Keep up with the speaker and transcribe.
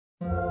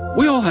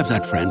We all have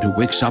that friend who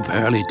wakes up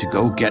early to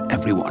go get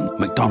everyone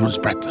McDonald's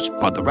breakfast,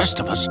 while the rest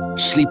of us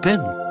sleep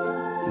in.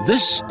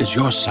 This is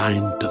your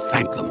sign to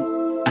thank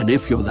them. And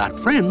if you're that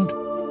friend,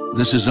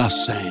 this is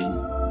us saying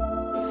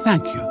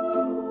thank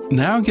you.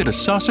 Now get a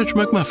sausage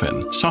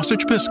McMuffin,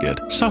 sausage biscuit,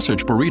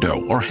 sausage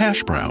burrito, or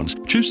hash browns.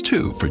 Choose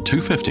 2 for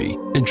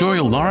 $2.50. Enjoy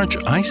a large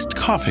iced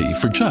coffee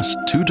for just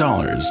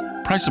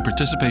 $2. Price and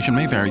participation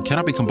may vary.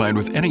 Cannot be combined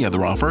with any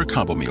other offer or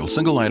combo meal.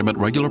 Single item at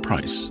regular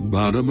price.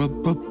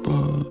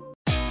 Ba-da-ba-ba-ba.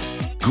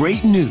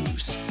 Great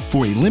news!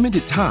 For a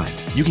limited time,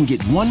 you can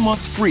get 1 month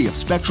free of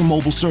Spectrum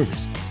Mobile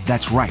service.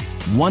 That's right,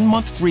 1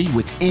 month free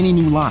with any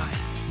new line.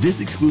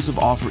 This exclusive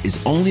offer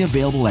is only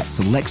available at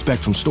select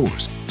Spectrum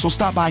stores, so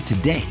stop by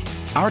today.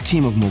 Our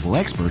team of mobile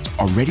experts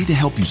are ready to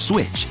help you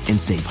switch and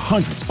save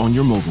hundreds on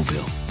your mobile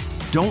bill.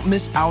 Don't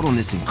miss out on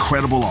this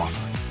incredible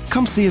offer.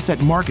 Come see us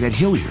at Market at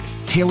Hilliard,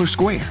 Taylor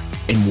Square,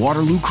 and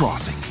Waterloo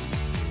Crossing.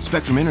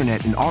 Spectrum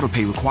Internet and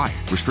autopay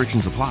required.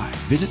 Restrictions apply.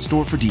 Visit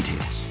store for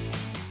details.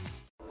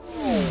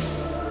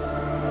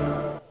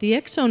 The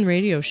X Zone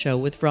Radio Show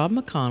with Rob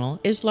McConnell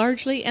is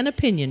largely an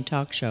opinion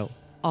talk show.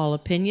 All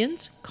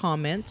opinions,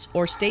 comments,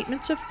 or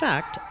statements of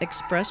fact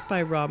expressed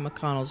by Rob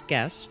McConnell's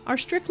guests are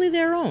strictly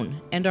their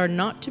own and are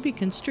not to be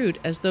construed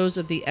as those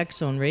of the X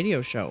Zone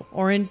Radio Show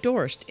or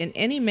endorsed in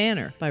any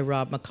manner by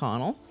Rob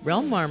McConnell,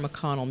 Relmar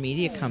McConnell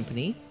Media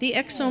Company, the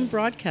X Zone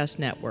Broadcast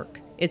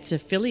Network, its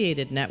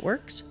affiliated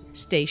networks,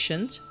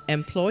 stations,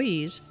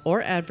 employees,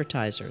 or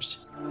advertisers.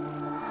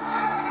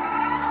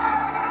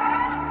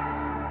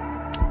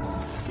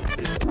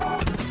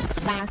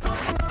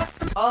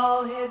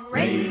 All Hit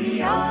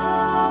Radio.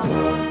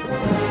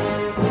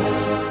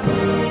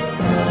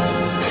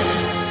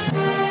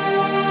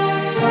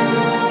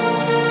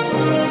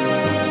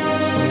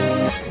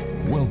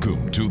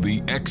 Welcome to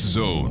the X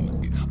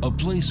Zone, a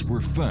place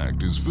where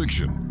fact is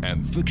fiction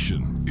and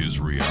fiction is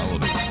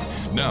reality.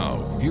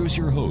 Now, here's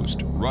your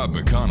host, Rob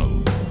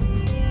McConnell.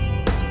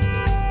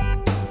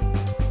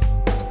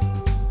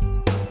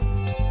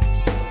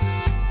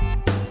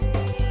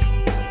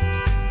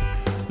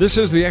 This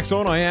is the X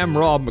Zone. I am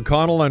Rob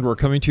McConnell, and we're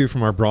coming to you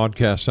from our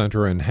broadcast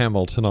center in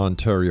Hamilton,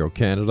 Ontario,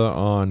 Canada,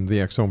 on the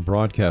X Zone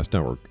Broadcast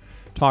Network,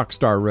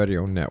 Talkstar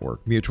Radio Network,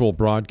 Mutual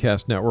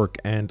Broadcast Network,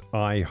 and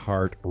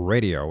iHeart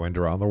Radio, and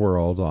around the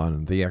world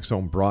on the X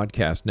Zone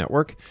Broadcast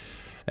Network,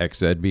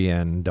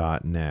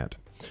 xzbn.net.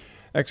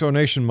 X Zone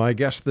Nation, my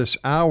guest this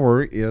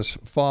hour is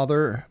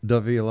Father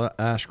Davila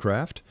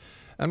Ashcraft,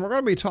 and we're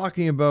going to be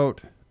talking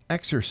about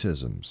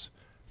exorcisms,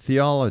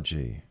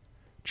 theology,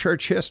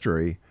 church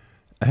history,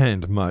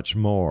 and much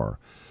more.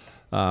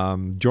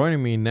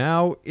 Joining me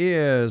now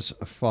is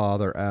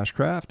Father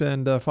Ashcraft.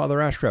 And Father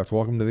Ashcraft,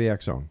 welcome to the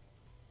X Zone.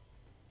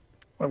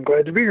 I'm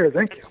glad to be here.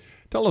 Thank you.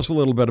 Tell us a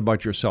little bit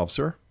about yourself,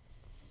 sir.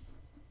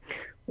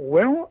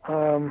 Well,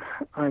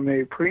 I'm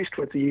a priest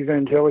with the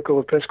Evangelical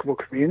Episcopal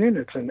Communion.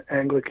 It's an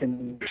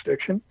Anglican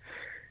jurisdiction.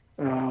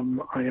 I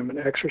am an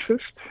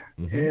exorcist,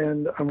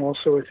 and I'm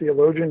also a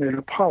theologian and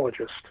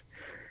apologist,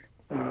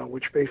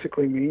 which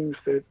basically means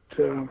that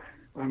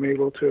I'm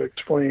able to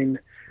explain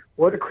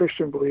what a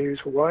Christian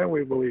believes, why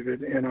we believe it,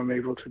 and I'm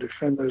able to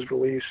defend those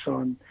beliefs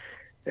on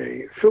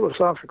a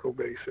philosophical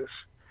basis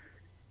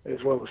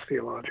as well as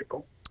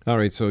theological. All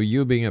right, so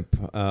you being an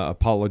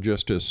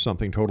apologist is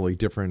something totally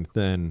different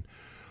than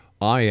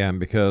I am,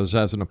 because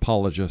as an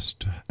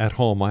apologist at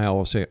home, I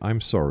always say,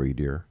 I'm sorry,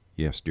 dear.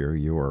 Yes, dear,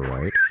 you are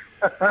right.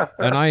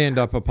 And I end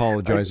up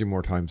apologizing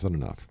more times than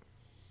enough.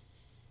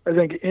 I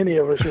think any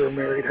of us who are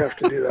married have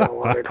to do that a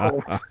lot at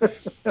home.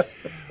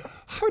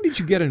 How did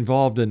you get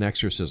involved in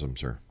exorcism,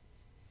 sir?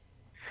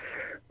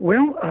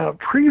 Well,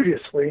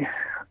 previously,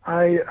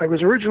 I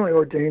was originally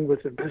ordained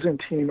with the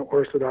Byzantine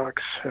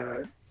Orthodox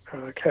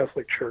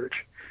Catholic Church,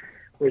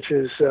 which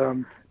is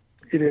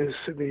it is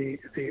the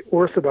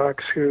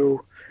Orthodox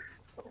who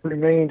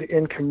remained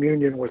in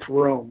communion with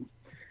Rome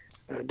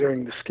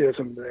during the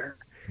schism there.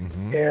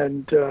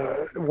 And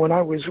when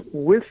I was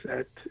with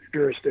that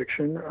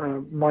jurisdiction,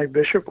 my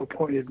bishop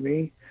appointed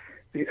me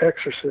the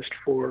exorcist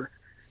for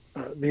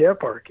the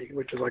eparchy,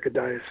 which is like a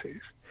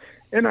diocese.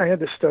 And I had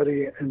to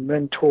study and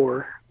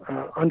mentor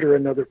under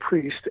another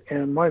priest,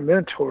 and my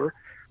mentor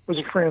was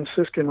a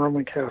Franciscan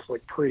Roman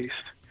Catholic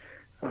priest,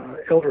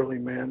 elderly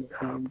man,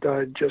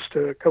 died just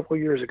a couple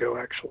of years ago,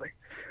 actually.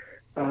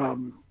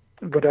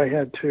 But I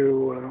had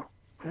to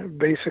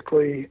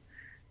basically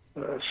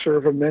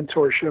serve a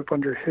mentorship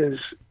under his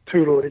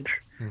tutelage,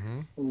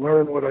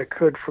 learn what I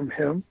could from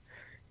him,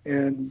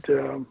 and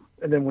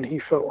then when he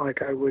felt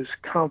like I was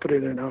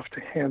competent enough to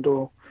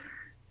handle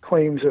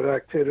claims of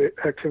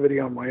activity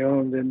on my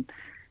own, then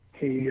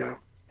he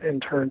in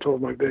turn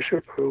told my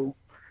bishop, who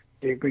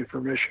gave me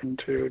permission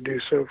to do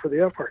so for the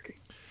eparchy.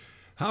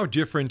 How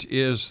different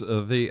is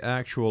the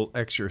actual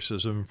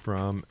exorcism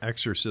from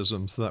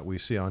exorcisms that we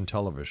see on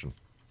television?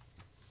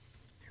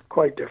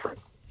 Quite different.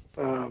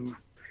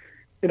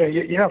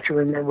 You have to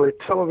remember,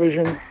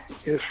 television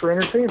is for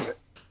entertainment.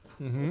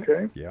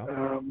 Okay?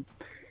 Yeah.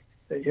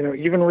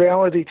 Even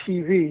reality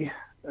TV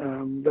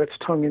that's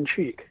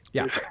tongue-in-cheek.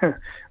 Yeah.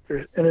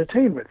 There's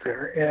entertainment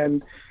there.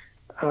 And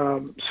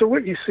so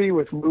what you see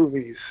with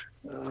movies,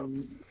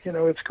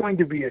 it's going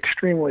to be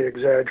extremely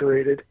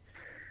exaggerated.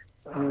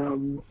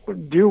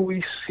 Do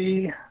we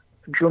see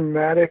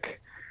dramatic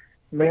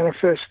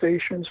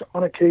manifestations?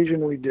 On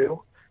occasion we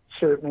do,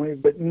 certainly,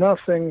 but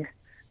nothing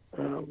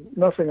on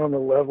the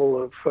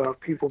level of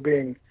people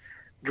being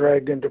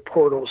dragged into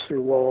portals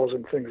through walls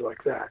and things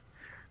like that.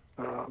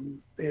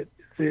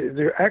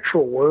 The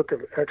actual work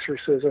of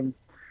exorcism,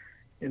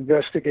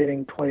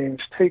 investigating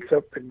claims, takes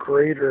up the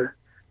greater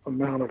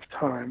amount of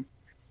time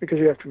because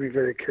you have to be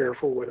very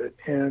careful with it.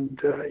 And,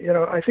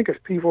 I think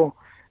if people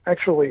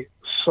actually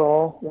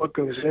saw what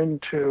goes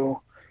into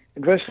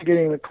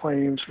investigating the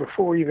claims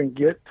before we even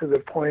get to the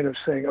point of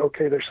saying,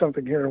 okay, there's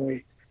something here and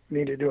we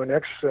need to do an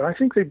exorcism, I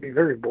think they'd be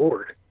very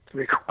bored, to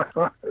be quite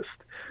honest.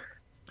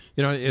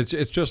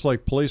 It's just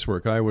like police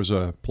work. I was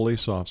a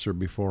police officer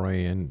before I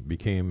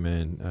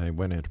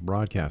went into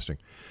broadcasting.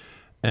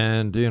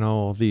 And,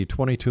 the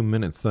 22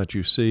 minutes that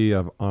you see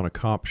on a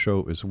cop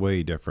show is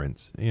way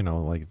different.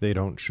 Like they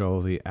don't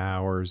show the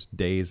hours,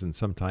 days, and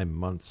sometimes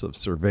months of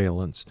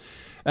surveillance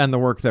and the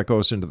work that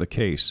goes into the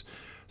case.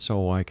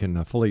 So I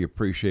can fully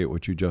appreciate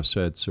what you just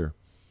said, sir.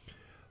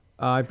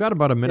 I've got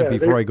about a minute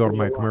before I go to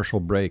my commercial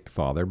break,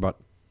 Father, but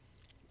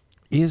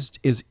is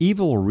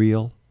evil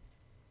real?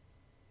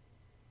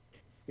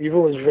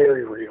 Evil is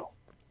very real.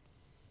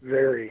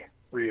 Very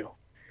real.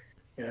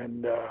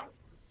 And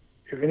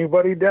if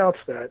anybody doubts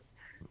that,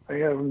 I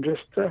have them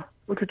just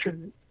look at your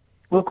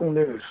local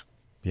news.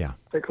 Yeah.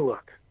 Take a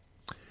look.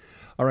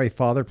 All right,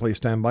 Father, please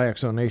stand by.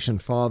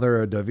 Exonation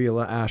Father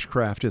Davila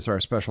Ashcraft is our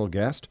special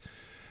guest.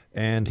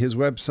 And his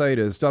website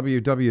is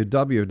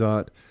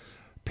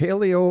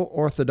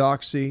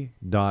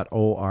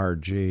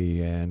www.paleoorthodoxy.org.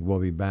 And we'll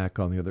be back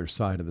on the other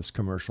side of this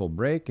commercial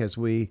break as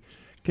we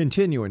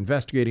continue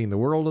investigating the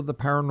world of the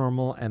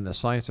paranormal and the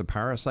science of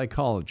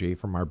parapsychology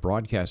from our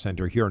broadcast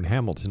center here in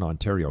Hamilton,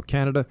 Ontario,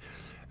 Canada.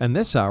 And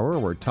this hour,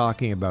 we're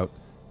talking about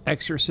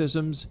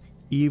exorcisms,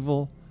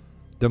 evil,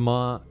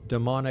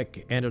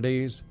 demonic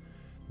entities,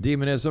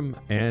 demonism,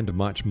 and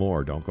much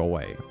more. Don't go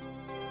away.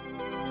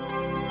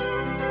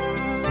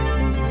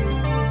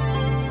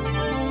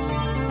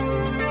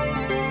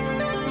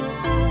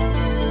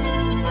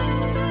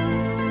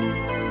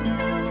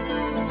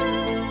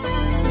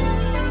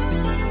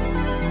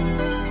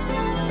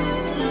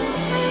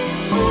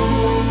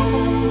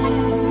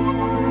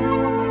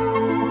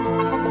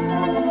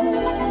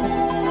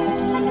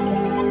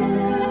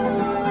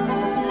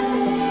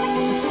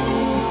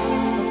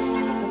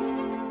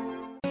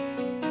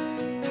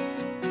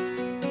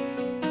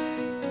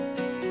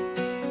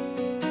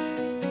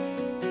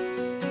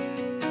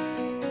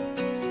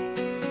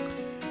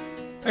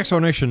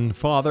 Exonation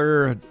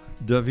Father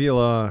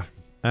Davila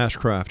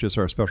Ashcraft is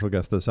our special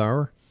guest this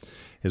hour.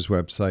 His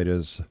website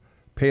is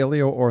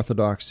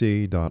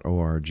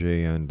paleoorthodoxy.org.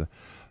 And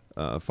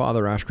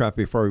Father Ashcraft,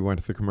 before we went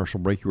to the commercial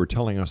break, you were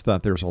telling us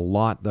that there's a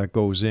lot that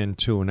goes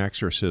into an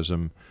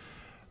exorcism.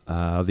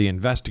 The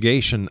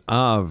investigation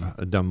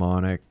of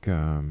demonic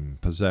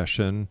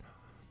possession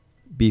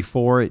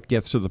before it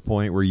gets to the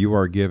point where you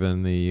are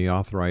given the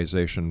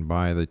authorization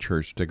by the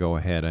church to go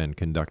ahead and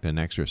conduct an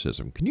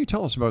exorcism. Can you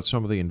tell us about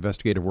some of the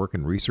investigative work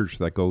and research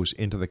that goes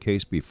into the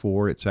case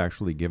before it's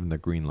actually given the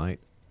green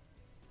light?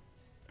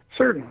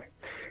 Certainly.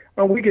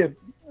 Well, we get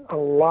a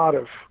lot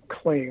of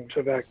claims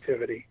of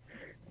activity.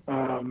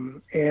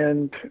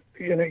 And,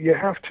 you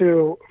have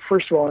to,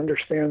 first of all,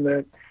 understand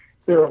that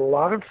there are a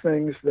lot of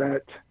things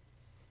that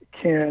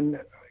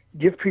can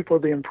give people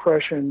the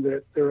impression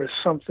that there is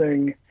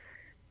something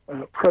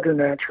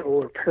preternatural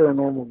or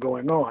paranormal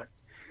going on.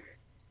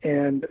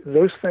 And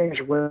those things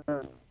run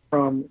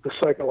from the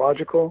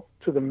psychological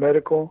to the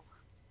medical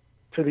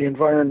to the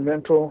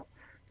environmental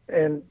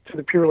and to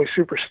the purely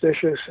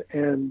superstitious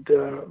and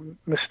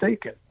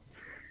mistaken.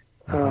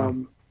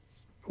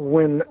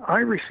 When I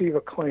receive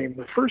a claim,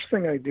 the first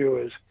thing I do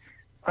is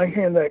I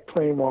hand that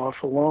claim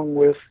off along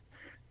with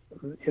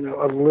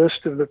a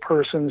list of the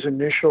person's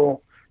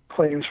initial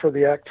claims for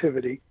the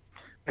activity.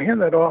 I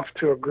hand that off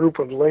to a group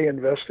of lay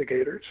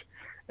investigators,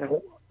 and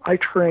I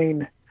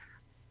train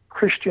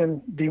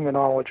Christian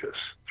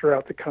demonologists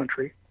throughout the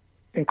country,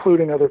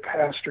 including other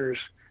pastors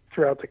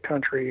throughout the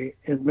country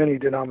in many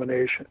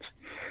denominations,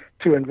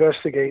 to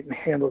investigate and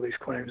handle these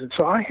claims. And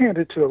so I hand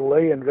it to a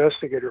lay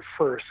investigator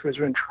first, who has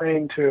been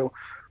trained to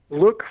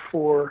look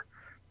for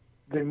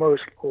the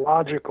most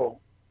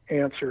logical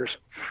answers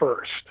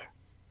first.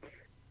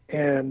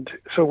 And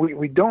so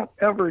we don't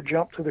ever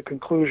jump to the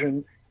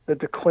conclusion that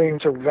the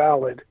claims are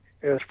valid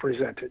as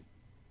presented,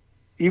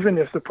 even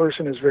if the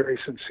person is very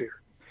sincere.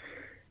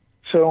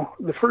 So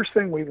the first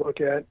thing we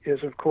look at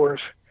is, of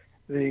course,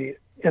 the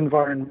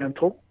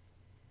environmental.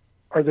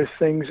 Are there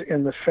things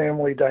in the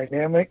family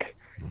dynamic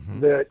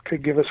that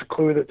could give us a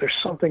clue that there's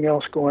something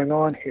else going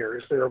on here?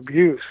 Is there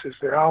abuse? Is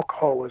there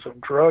alcoholism,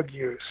 drug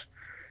use?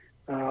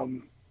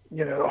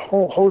 A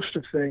whole host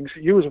of things.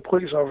 You as a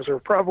police officer are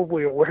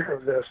probably aware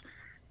of this.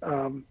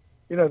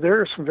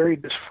 there are some very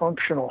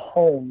dysfunctional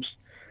homes,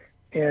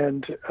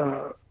 and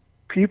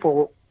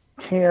people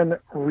can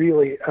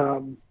really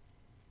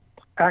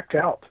act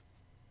out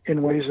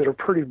in ways that are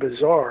pretty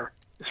bizarre,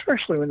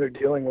 especially when they're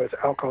dealing with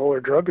alcohol or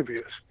drug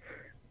abuse.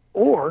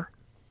 Or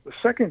the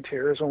second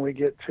tier is when we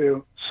get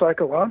to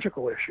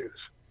psychological issues.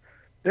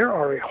 There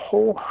are a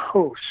whole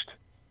host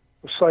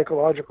of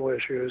psychological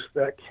issues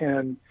that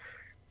can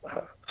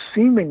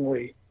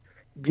seemingly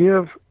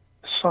give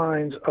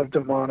signs of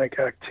demonic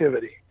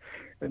activity.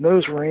 And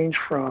those range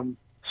from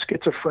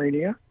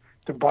schizophrenia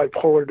to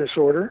bipolar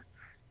disorder,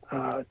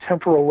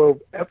 temporal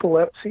lobe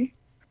epilepsy,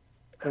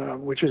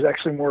 which is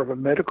actually more of a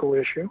medical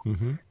issue,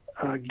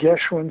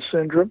 Geschwin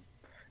syndrome.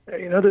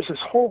 There's this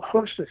whole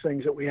host of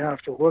things that we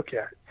have to look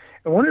at.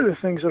 And one of the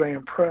things that I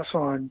impress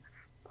on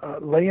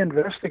lay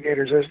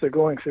investigators as they're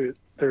going through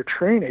their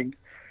training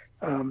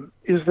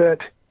is that,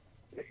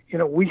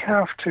 we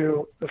have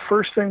to, the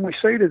first thing we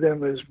say to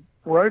them is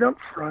right up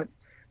front,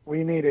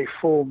 we need a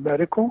full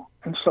medical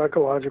and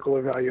psychological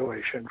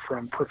evaluation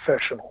from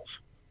professionals.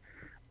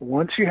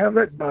 Once you have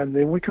that done,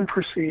 then we can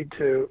proceed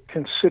to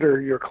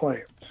consider your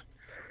claims.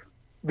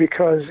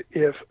 Because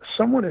if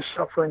someone is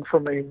suffering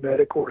from a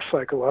medical or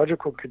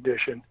psychological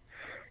condition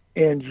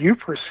and you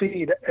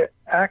proceed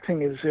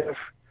acting as if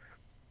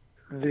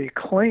the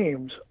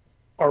claims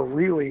are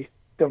really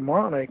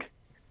demonic,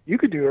 you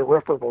could do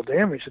irreparable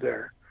damage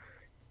there.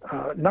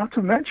 Not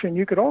to mention,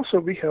 you could also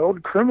be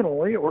held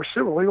criminally or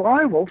civilly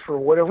liable for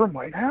whatever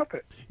might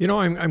happen.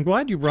 I'm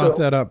glad you brought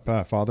that up,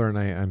 Father, and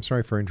I'm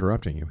sorry for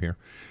interrupting you here.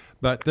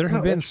 But there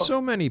have been so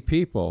many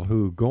people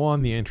who go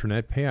on the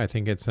internet, pay, I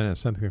think it's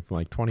something from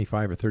like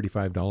 $25 or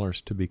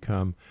 $35 to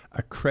become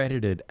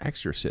accredited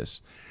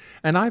exorcists.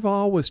 And I've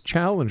always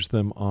challenged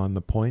them on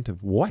the point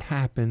of what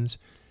happens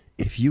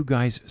if you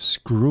guys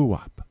screw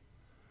up.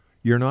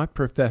 You're not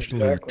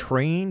professionally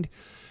trained,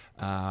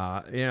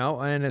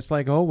 and it's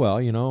like, well,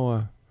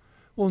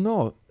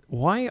 no.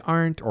 Why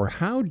aren't, or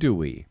how do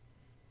we,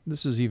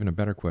 this is even a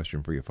better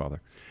question for you,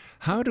 Father,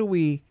 how do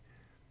we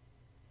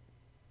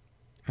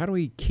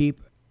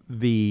keep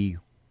the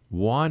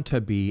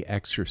want-to-be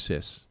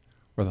exorcists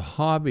or the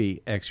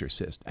hobby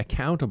exorcist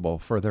accountable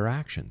for their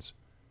actions?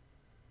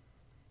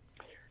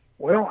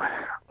 Well,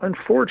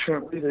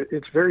 unfortunately,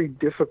 it's very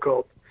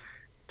difficult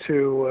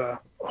to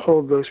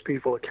hold those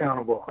people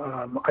accountable.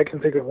 I can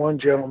think of one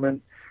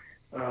gentleman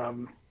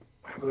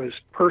who is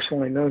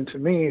personally known to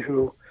me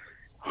who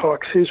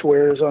hawks his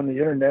wares on the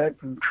internet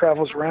and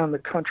travels around the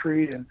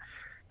country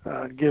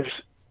and gives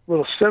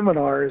little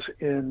seminars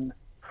in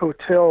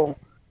hotel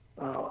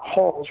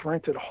halls,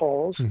 rented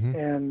halls,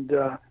 and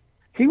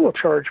he will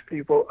charge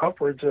people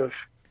upwards of,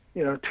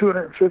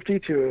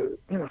 $250 to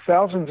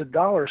thousands of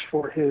dollars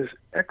for his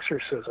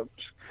exorcisms.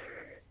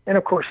 And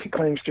of course, he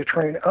claims to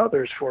train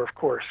others for, of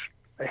course,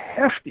 a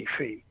hefty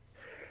fee.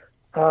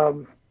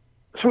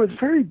 So it's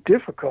very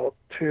difficult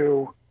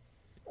to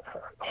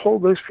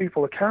hold those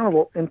people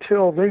accountable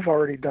until they've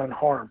already done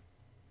harm,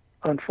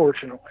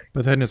 unfortunately.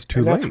 But then it's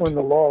too late. That's when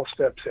the law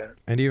steps in.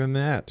 And even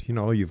that,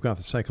 you've got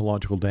the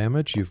psychological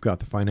damage, you've got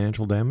the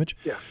financial damage.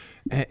 Yeah.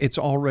 It's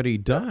already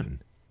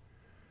done.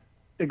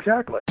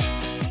 Exactly.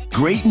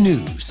 Great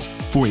news.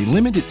 For a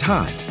limited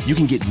time, you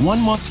can get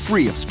 1 month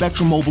free of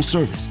Spectrum Mobile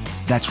service.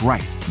 That's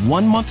right,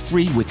 1 month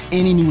free with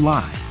any new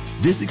line.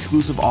 This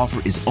exclusive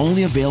offer is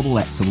only available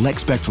at select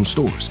Spectrum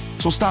stores,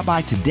 so stop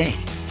by today.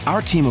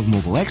 Our team of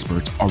mobile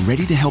experts are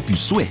ready to help you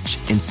switch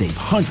and save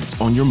hundreds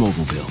on your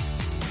mobile bill.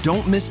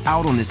 Don't miss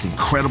out on this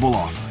incredible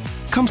offer.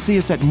 Come see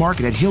us at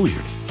Market at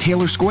Hilliard,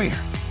 Taylor Square,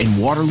 and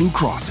Waterloo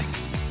Crossing.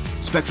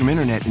 Spectrum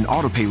Internet and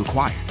autopay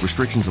required.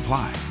 Restrictions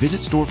apply.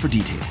 Visit store for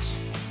details.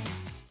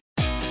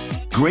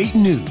 Great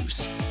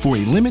news. For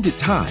a limited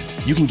time,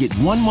 you can get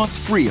 1 month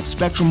free of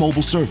Spectrum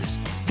Mobile service.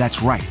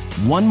 That's right,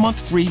 1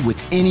 month free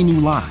with any new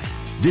line.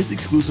 This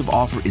exclusive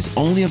offer is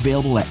only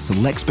available at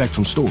select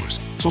Spectrum stores,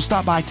 so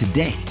stop by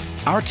today.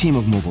 Our team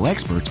of mobile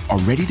experts are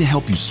ready to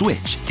help you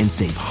switch and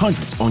save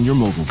hundreds on your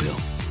mobile bill.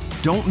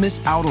 Don't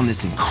miss out on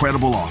this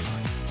incredible offer.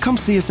 Come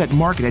see us at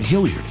Market at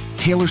Hilliard,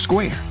 Taylor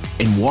Square,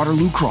 and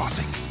Waterloo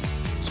Crossing.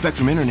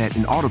 Spectrum Internet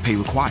and autopay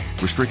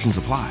required. Restrictions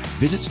apply.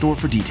 Visit store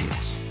for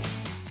details.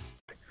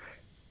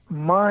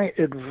 My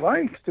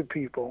advice to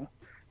people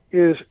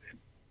is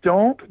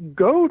don't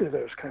go to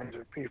those kinds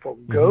of people.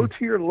 Go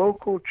to your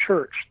local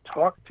church.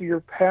 Talk to your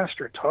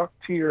pastor. Talk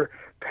to your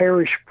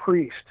parish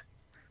priest.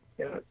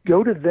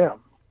 Go to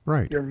them.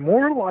 Right. You're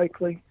more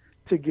likely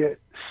to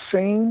get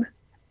sane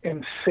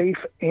and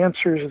safe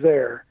answers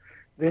there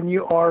than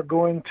you are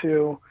going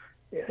to,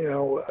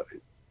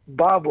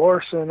 Bob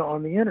Larson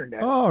on the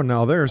internet. Oh,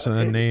 now there's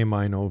a name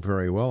I know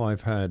very well.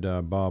 I've had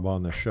Bob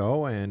on the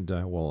show, and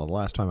the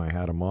last time I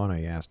had him on,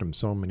 I asked him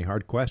so many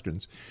hard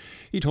questions.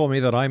 He told me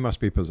that I must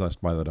be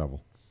possessed by the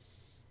devil.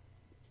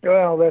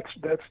 Well,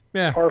 that's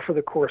par for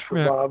the course for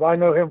Bob. I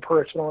know him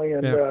personally,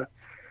 and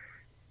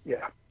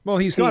Well,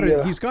 he's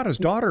got his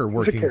daughter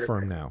working for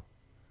him now.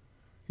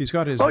 He's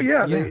got his. Oh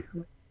yeah.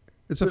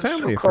 It's a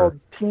family affair. Called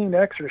teen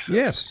exorcist.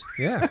 Yes,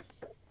 yeah.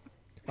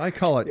 I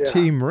call it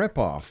team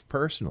ripoff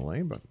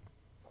personally, but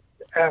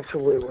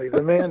absolutely.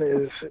 The man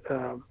is,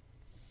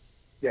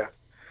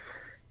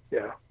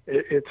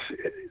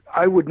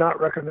 I would not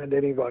recommend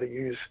anybody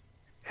use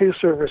his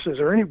services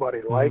or anybody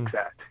like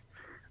that.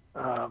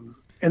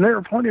 And there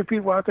are plenty of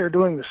people out there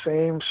doing the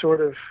same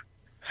sort of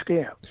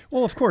scam.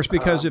 Well, of course,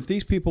 because if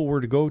these people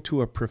were to go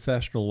to a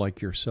professional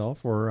like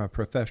yourself or a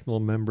professional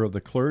member of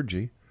the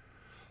clergy,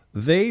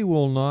 they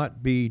will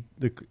not be,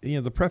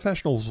 the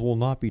professionals will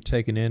not be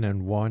taken in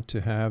and want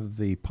to have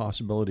the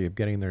possibility of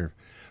getting their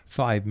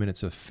 5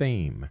 minutes of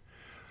fame.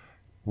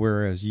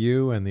 Whereas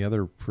you and the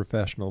other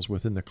professionals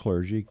within the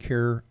clergy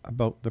care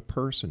about the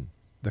person,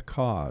 the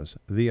cause,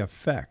 the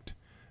effect,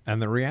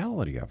 and the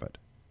reality of it.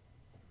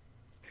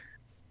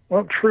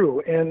 Well,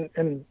 true.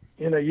 And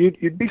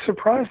you'd be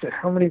surprised at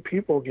how many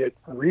people get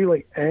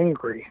really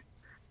angry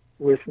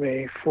with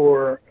me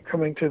for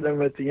coming to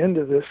them at the end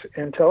of this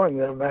and telling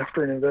them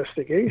after an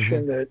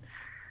investigation that,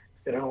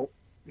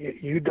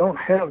 you don't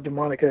have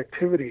demonic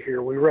activity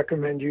here. We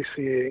recommend you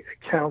see a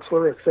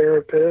counselor, a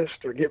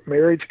therapist, or get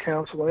marriage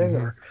counseling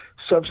or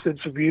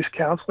substance abuse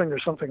counseling or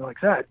something like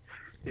that.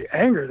 The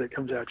anger that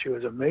comes at you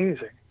is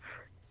amazing.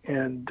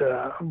 And,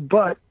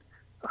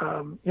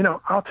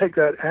 I'll take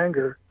that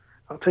anger.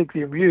 I'll take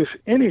the abuse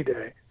any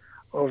day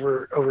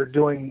over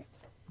doing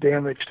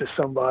damage to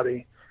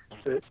somebody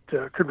that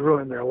could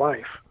ruin their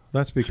life.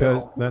 That's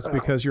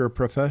because you're a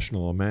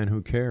professional, a man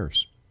who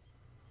cares.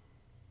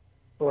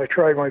 Well, I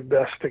try my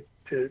best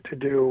to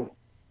do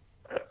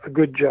a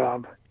good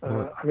job.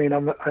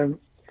 I'm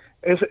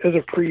as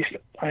a priest,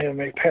 I am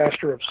a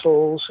pastor of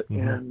souls,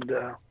 and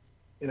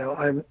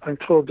I'm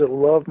told to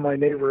love my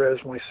neighbor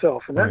as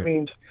myself, and that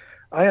means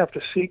I have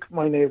to seek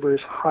my neighbor's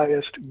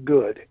highest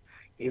good,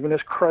 even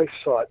as Christ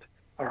sought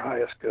our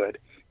highest good.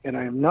 And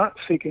I am not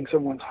seeking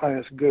someone's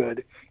highest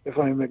good if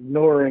I'm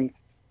ignoring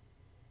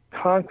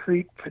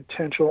concrete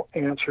potential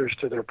answers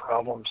to their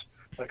problems,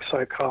 like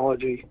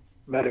psychology,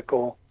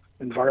 medical,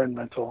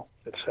 environmental,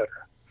 etc.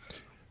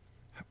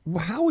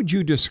 How would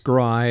you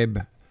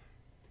describe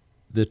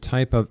the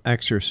type of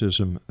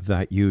exorcism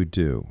that you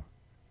do?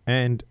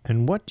 And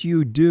what do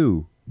you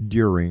do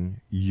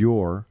during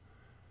your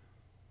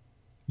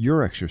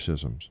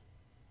exorcisms?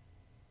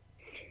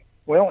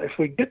 Well, if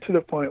we get to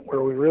the point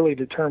where we really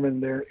determine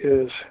there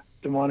is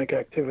demonic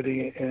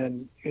activity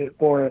and it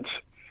warrants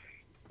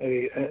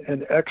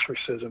an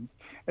exorcism,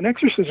 an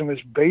exorcism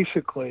is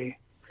basically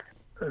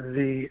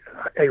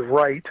a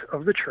rite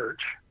of the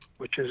church,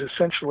 which is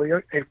essentially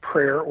a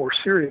prayer or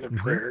series of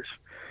prayers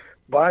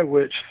by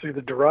which, through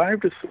the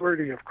derived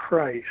authority of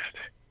Christ,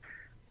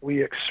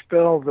 we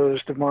expel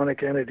those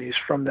demonic entities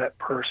from that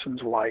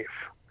person's life.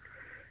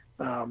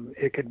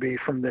 It could be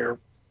from their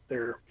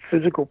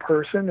physical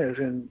person, as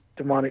in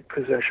demonic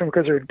possession,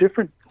 because there are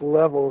different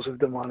levels of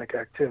demonic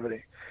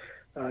activity.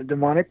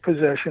 Demonic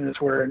possession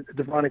is where a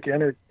demonic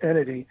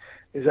entity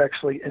is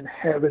actually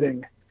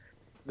inhabiting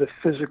the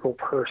physical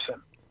person.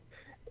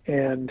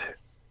 And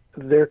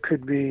there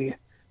could be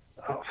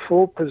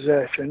full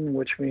possession,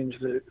 which means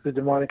the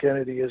demonic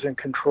entity is in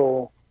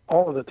control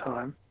all of the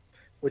time,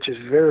 which is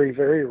very,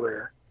 very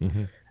rare.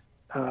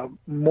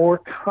 More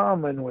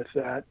common with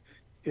that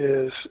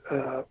is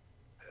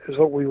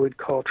what we would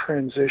call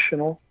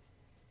transitional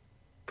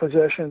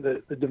possession.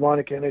 The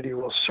demonic entity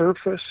will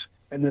surface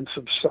and then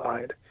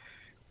subside.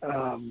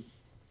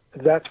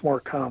 That's more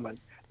common.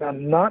 Now,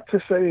 not to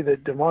say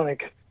that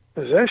demonic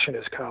possession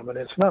is common.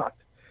 It's not.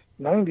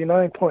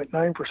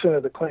 99.9%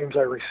 of the claims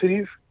I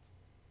receive,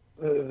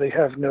 they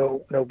have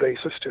no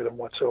basis to them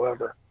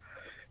whatsoever.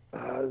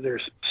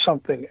 There's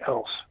something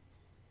else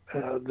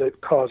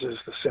that causes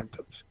the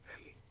symptoms.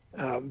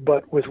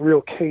 But with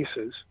real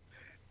cases,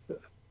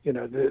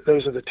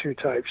 those are the two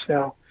types.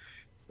 Now,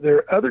 there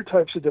are other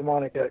types of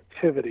demonic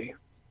activity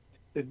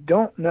that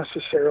don't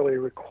necessarily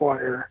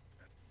require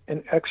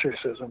an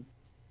exorcism,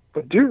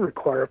 but do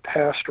require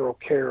pastoral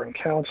care and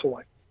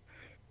counseling.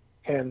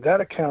 And that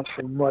accounts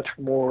for much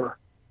more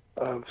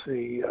of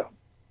the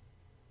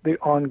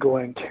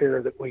ongoing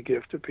care that we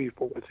give to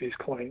people with these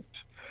claims.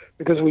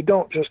 Because we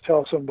don't just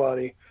tell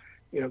somebody,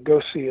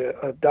 go see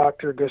a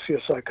doctor, go see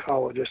a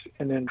psychologist,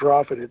 and then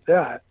drop it at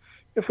that.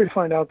 If we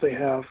find out they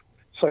have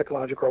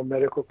psychological or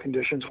medical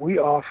conditions, we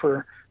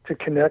offer to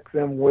connect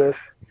them with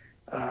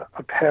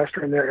a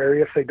pastor in their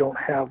area if they don't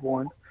have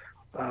one,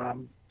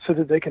 so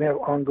that they can have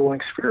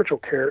ongoing spiritual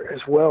care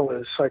as well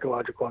as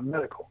psychological and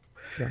medical.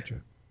 Gotcha.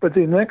 But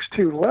the next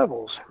two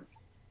levels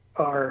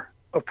are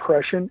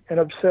oppression and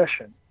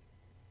obsession.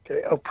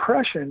 Okay,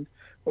 oppression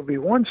will be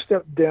one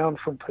step down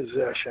from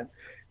possession.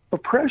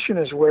 Oppression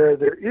is where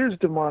there is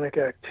demonic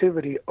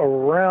activity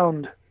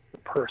around the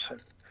person,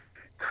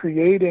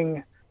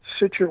 creating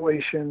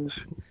situations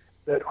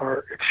that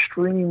are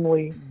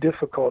extremely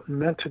difficult,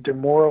 meant to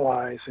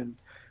demoralize and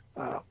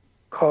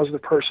cause the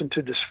person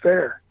to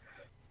despair.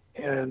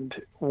 And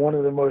one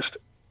of the most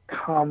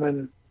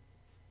common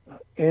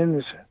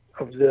ends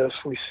of this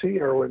we see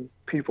are when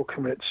people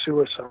commit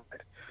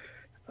suicide.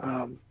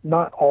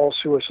 Not all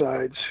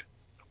suicides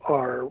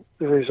are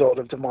the result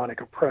of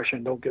demonic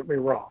oppression, don't get me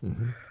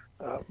wrong.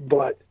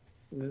 But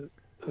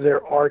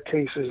there are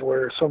cases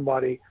where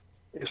somebody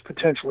is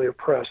potentially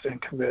oppressed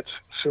and commits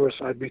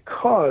suicide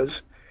because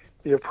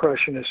the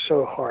oppression is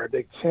so hard.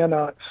 They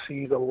cannot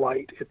see the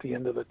light at the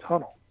end of the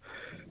tunnel.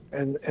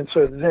 And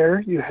so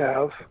there you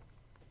have,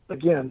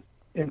 again,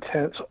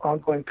 intense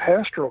ongoing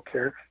pastoral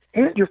care,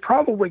 and you're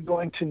probably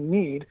going to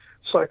need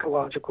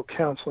psychological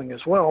counseling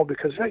as well,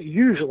 because that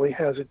usually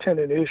has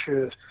attendant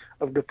issues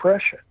of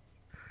depression.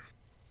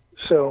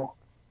 So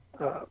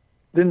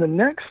then the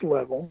next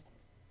level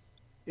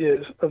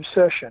is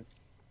obsession.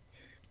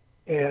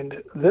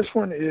 And this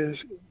one is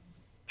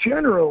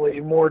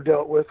generally more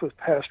dealt with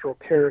pastoral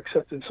care,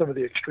 except in some of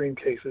the extreme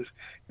cases.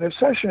 And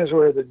obsession is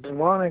where the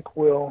demonic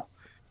will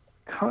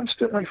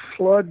constantly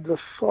flood the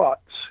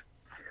thoughts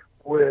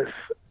with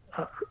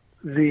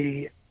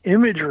the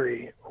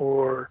imagery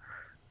or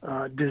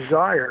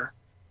desire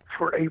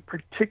for a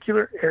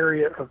particular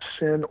area of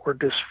sin or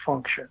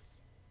dysfunction.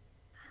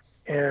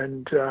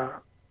 And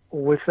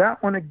with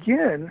that one,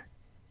 again,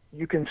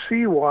 you can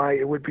see why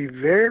it would be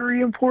very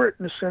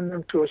important to send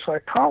them to a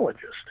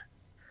psychologist,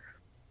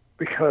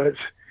 because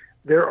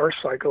there are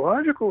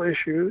psychological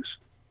issues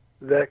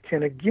that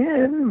can,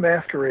 again,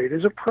 masquerade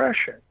as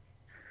oppression.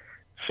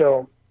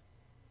 So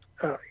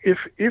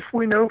if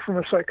we know from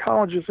a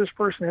psychologist this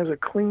person has a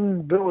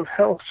clean bill of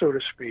health, so to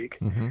speak,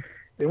 then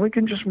we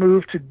can just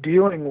move to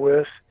dealing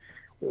with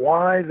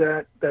why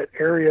that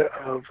area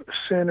of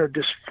sin or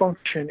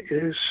dysfunction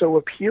is so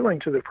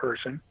appealing to the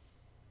person,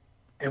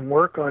 and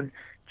work on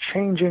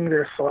changing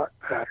their thought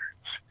patterns.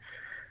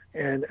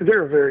 And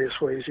there are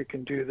various ways you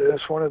can do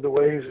this. One of the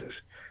ways is,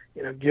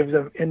 give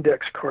them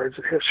index cards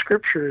that have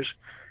scripture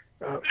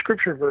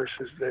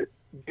verses that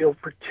deal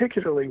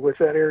particularly with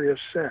that area of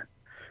sin.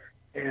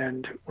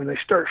 And when they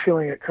start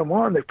feeling it come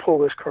on, they pull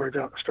those cards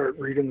out and start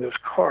reading those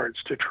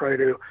cards to try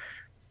to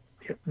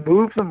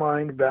move the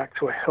mind back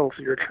to a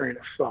healthier train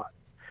of thought.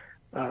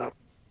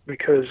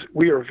 Because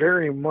we are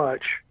very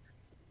much,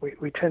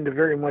 we tend to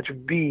very much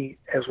be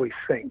as we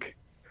think.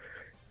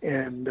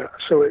 And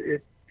so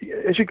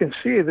as you can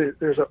see,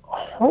 there's a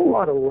whole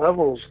lot of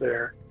levels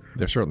there.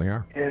 There certainly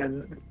are.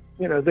 And,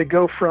 they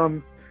go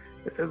from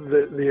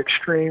the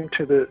extreme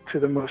to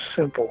the most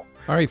simple.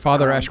 All right,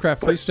 Father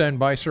Ashcraft, please stand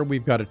by, sir.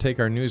 We've got to take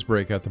our news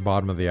break at the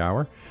bottom of the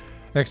hour.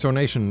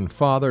 Exonation,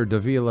 Father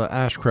Davila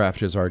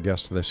Ashcraft is our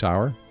guest this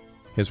hour.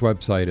 His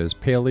website is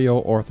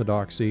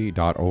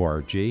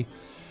paleoorthodoxy.org.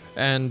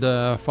 And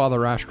Father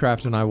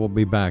Ashcraft and I will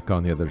be back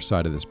on the other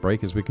side of this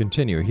break as we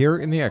continue here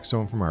in the X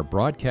Zone from our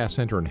broadcast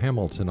center in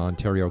Hamilton,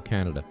 Ontario,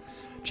 Canada.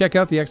 Check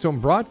out the X Zone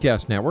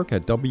Broadcast Network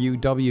at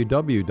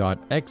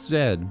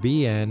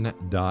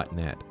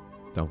www.xzbn.net.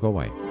 Don't go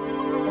away.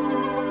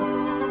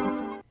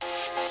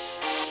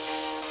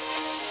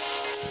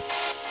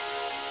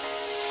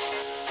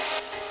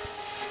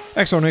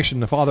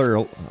 Exonation, the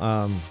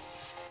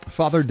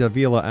Father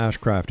Davila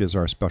Ashcraft is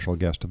our special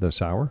guest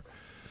this hour.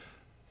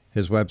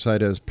 His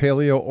website is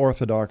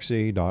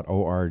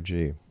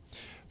paleoorthodoxy.org.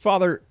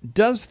 Father,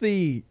 does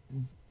the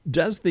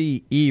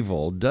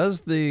evil, does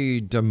the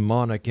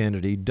demonic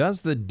entity,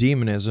 does the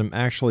demonism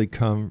actually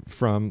come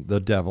from the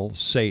devil,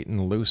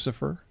 Satan,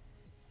 Lucifer?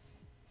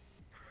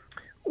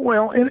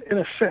 Well, in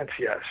a sense,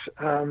 yes.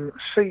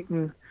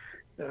 Satan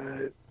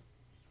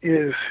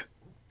is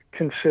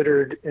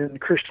considered in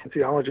Christian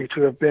theology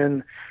to have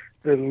been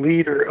the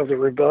leader of the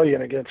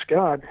rebellion against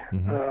God,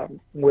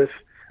 with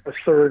a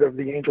third of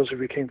the angels who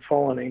became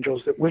fallen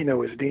angels that we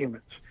know as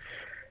demons.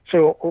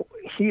 So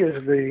he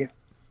is the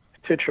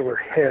titular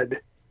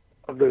head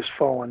of those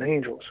fallen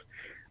angels.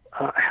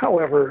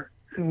 However,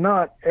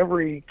 not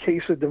every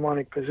case of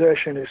demonic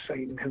possession is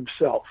Satan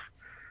himself.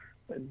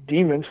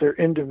 Demons, they're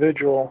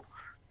individual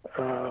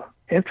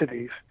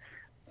entities,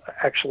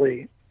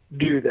 actually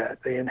do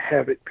that. They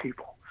inhabit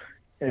people.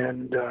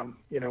 And,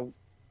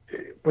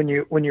 when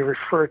you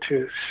refer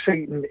to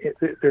Satan,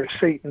 there's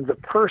Satan the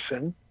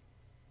person,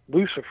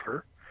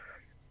 Lucifer,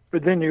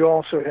 but then you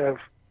also have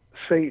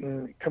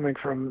Satan coming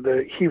from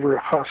the Hebrew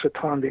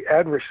Hasatan, the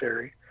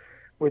adversary,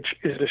 which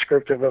is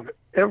descriptive of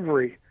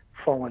every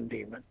fallen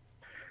demon.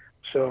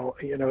 So,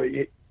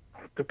 it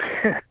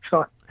depends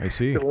on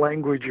the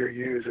language you're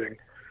using.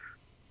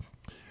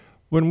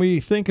 When we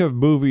think of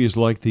movies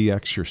like The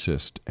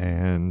Exorcist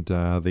and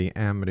the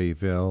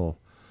Amityville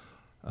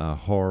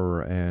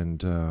horror and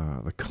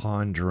The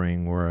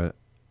Conjuring, where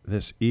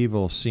this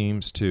evil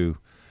seems to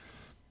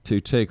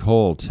take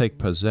hold, take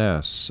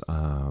possess,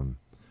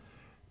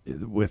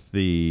 with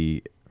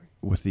the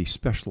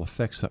special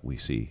effects that we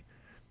see,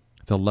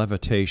 the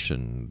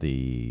levitation,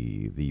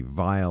 the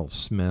vile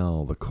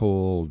smell, the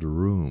cold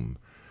room,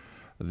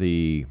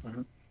 the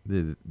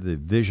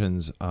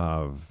visions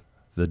of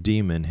the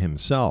demon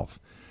himself.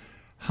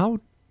 How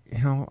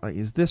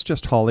is this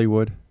just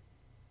Hollywood?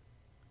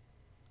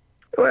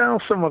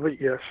 Well, some of it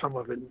yes, some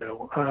of it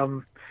no.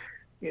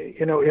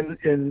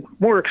 In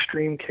more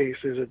extreme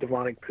cases of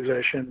demonic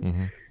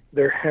possession,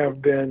 there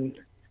have been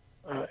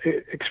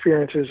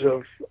experiences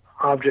of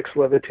objects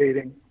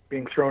levitating,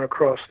 being thrown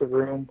across the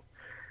room,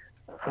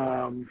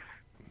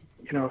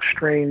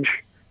 strange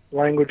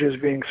languages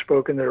being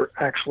spoken that are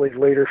actually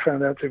later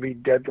found out to be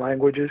dead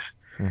languages,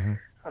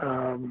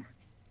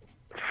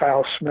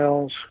 foul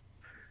smells,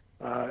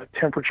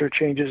 temperature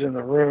changes in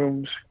the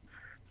rooms,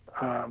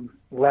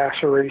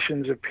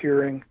 lacerations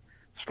appearing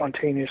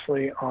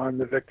spontaneously on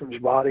the victim's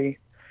body.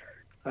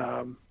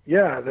 There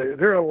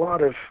are a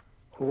lot of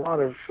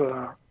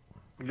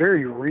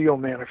very real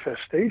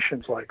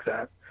manifestations like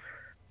that.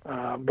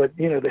 But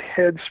the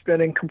head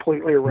spinning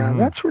completely around,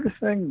 that sort of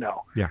thing,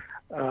 no. Yeah.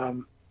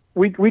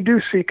 We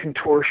do see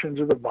contortions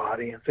of the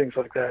body and things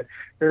like that,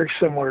 very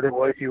similar to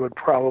what you would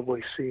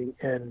probably see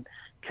in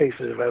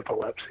cases of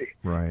epilepsy.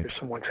 Right. If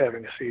someone's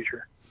having a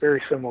seizure,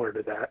 very similar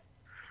to that.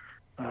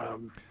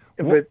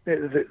 But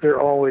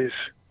they're always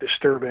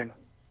disturbing.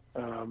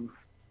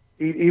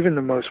 Even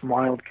the most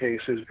mild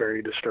case is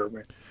very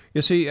disturbing.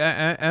 You see,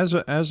 as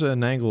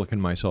an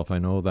Anglican myself, I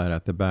know that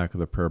at the back of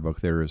the prayer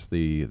book there is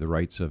the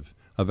rites of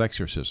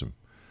exorcism.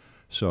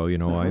 So,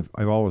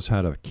 I've always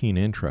had a keen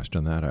interest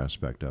in that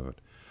aspect of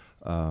it.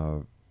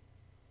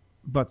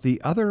 But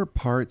the other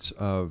parts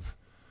of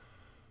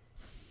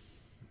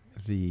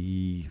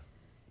the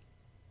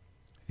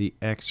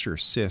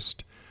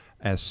Exorcist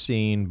as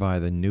seen by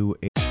the New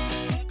Age.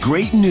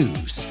 Great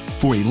news!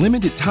 For a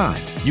limited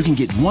time, you can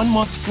get 1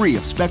 month free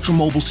of Spectrum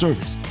Mobile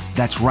service.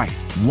 That's right,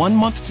 1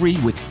 month free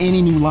with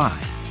any new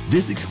line.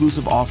 This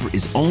exclusive offer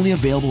is only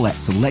available at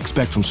select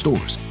Spectrum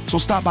stores, so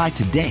stop by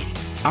today.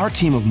 Our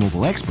team of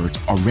mobile experts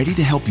are ready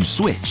to help you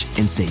switch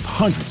and save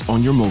hundreds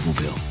on your mobile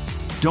bill.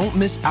 Don't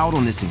miss out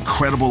on this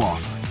incredible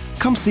offer.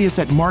 Come see us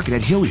at Market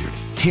at Hilliard,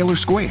 Taylor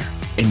Square,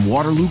 and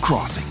Waterloo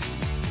Crossing.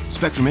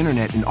 Spectrum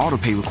Internet and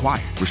autopay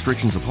required.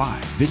 Restrictions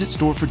apply. Visit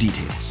store for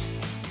details.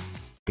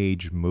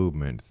 Age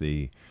movement,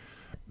 the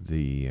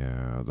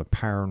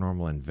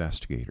paranormal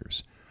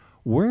investigators.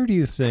 Where do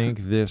you think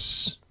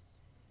this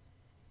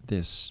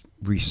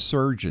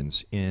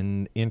resurgence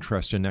in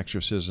interest in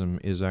exorcism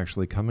is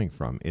actually coming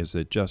from? Is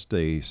it just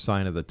a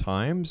sign of the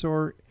times,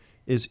 or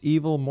is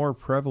evil more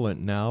prevalent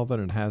now than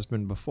it has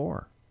been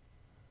before?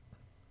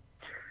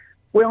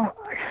 Well,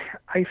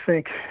 I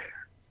think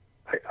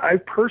I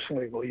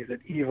personally believe that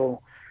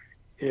evil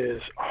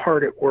is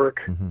hard at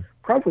work,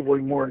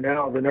 probably more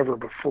now than ever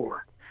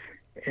before.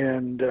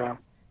 And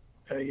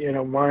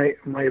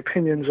my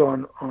opinions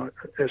on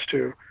as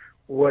to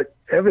what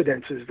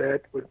evidences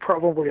that would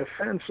probably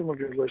offend some of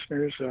your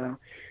listeners,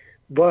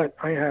 but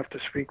I have to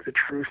speak the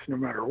truth no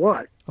matter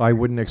what. I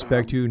wouldn't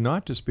expect you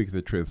not to speak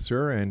the truth,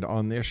 sir. And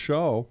on this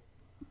show,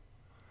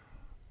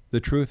 the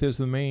truth is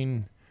the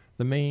main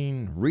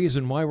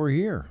reason why we're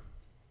here.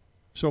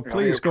 So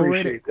please go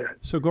right.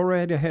 So go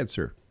right ahead,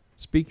 sir.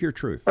 Speak your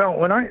truth. Well,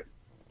 when I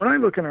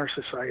look in our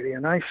society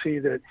and I see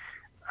that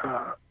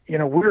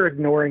we're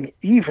ignoring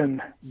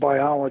even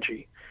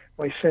biology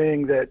by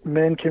saying that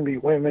men can be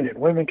women and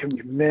women can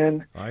be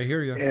men. I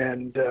hear you.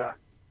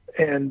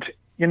 And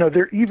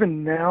they're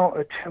even now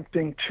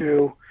attempting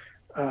to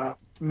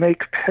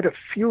make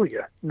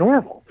pedophilia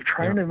normal. They're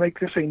trying to make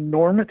this a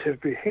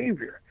normative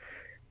behavior.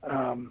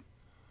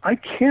 I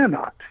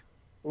cannot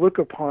look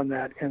upon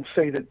that and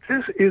say that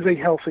this is a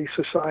healthy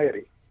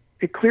society.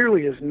 It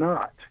clearly is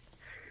not.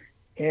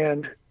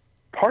 And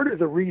part of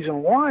the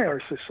reason why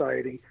our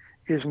society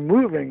is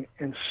moving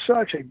in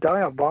such a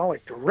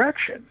diabolic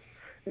direction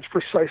is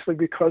precisely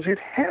because it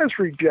has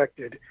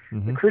rejected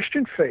the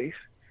Christian faith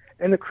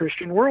and the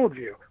Christian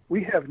worldview.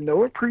 We have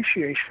no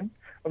appreciation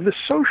of the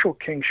social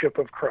kingship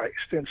of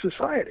Christ in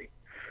society.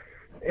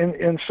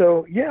 And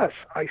so, yes,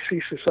 I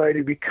see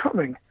society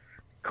becoming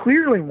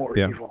clearly more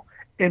evil.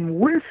 And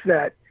with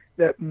that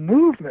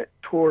movement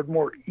toward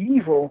more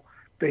evil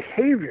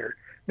behavior,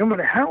 no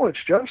matter how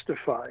it's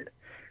justified,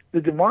 the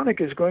demonic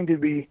is going to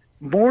be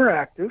more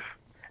active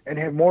and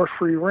have more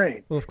free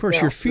reign. Well, of course,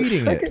 you're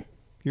feeding it.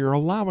 You're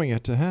allowing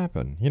it to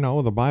happen.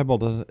 The Bible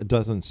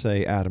doesn't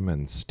say Adam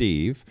and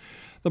Steve.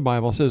 The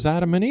Bible says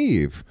Adam and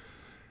Eve.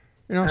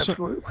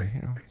 Absolutely.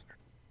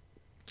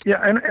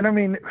 Yeah, and I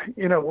mean,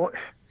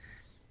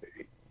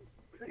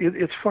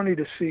 it's funny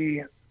to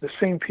see the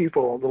same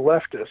people, the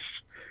leftists,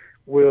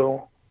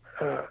 will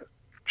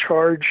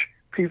charge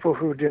people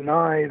who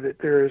deny that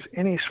there is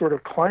any sort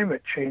of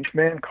climate change,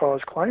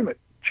 man-caused climate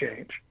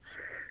change,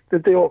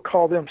 that they will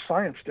call them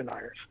science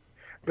deniers.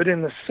 But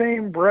in the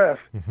same breath,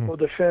 will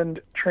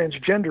defend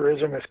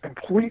transgenderism as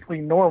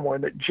completely normal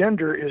and that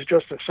gender is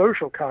just a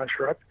social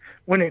construct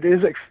when it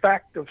is a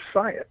fact of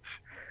science.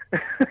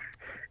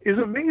 Is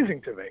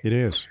amazing to me. It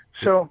is.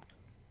 So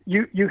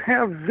you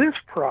have this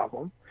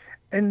problem,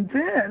 and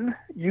then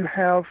you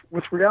have,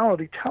 with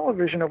reality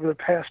television over the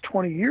past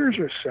 20 years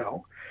or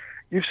so,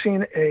 you've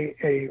seen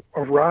a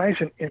rise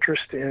in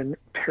interest in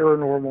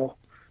paranormal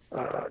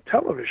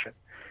television.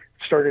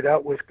 It started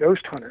out with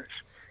Ghost Hunters,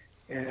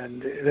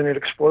 and then it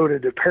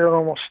exploded to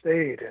Paranormal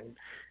State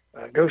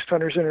and Ghost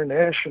Hunters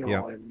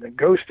International and the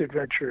Ghost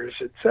Adventures,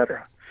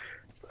 etc.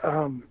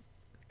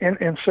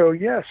 And so,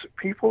 yes,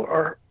 people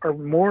are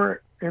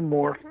more and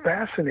more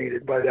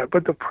fascinated by that.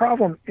 But the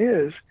problem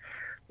is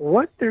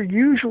what they're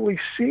usually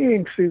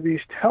seeing through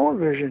these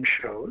television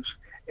shows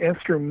and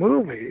through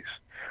movies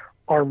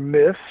are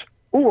myths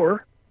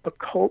or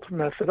occult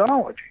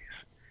methodologies.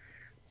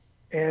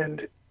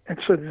 And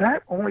so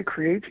that only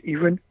creates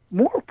even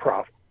more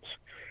problems.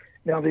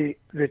 Now, the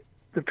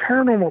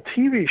paranormal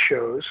TV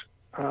shows,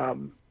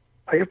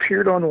 I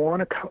appeared on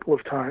one a couple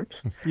of times.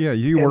 Yeah,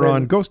 you were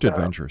on Ghost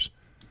Adventures.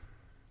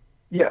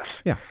 Yes.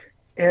 Yeah.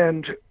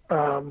 And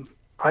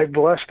I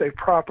blessed a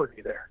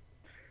property there.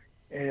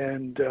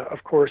 And,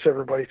 of course,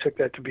 everybody took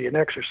that to be an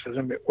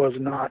exorcism. It was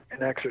not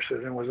an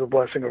exorcism. It was a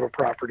blessing of a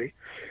property.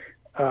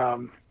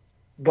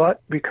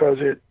 But because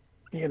it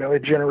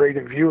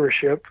generated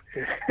viewership,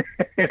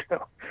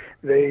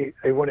 they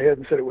went ahead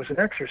and said it was an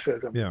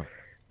exorcism. Yeah.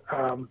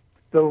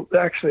 Though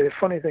actually, the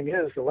funny thing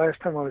is, the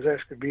last time I was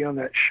asked to be on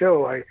that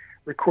show, I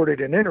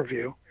recorded an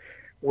interview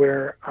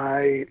where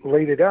I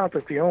laid it out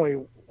that the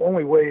only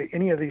way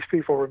any of these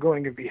people were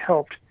going to be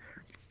helped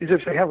is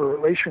if they have a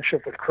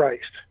relationship with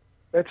Christ.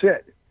 That's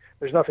it.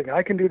 There's nothing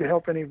I can do to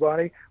help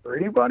anybody or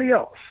anybody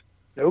else.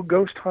 No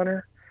ghost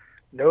hunter,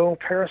 no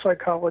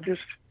parapsychologist.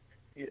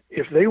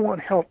 If they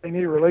want help, they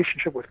need a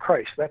relationship with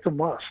Christ. That's a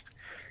must.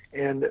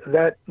 And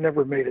that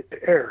never made it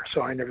to air,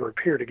 so I never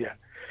appeared again.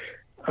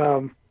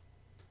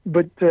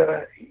 But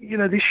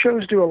these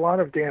shows do a lot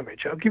of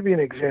damage. I'll give you an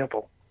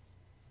example.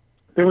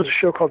 There was a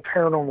show called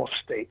Paranormal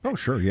State. Oh,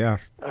 sure, yeah.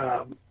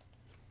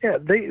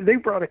 They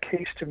brought a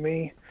case to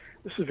me.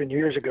 This has been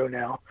years ago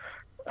now.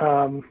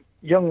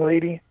 Young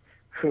lady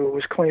who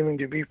was claiming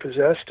to be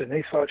possessed, and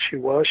they thought she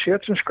was. She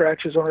had some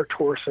scratches on her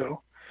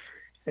torso,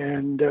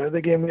 and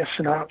they gave me a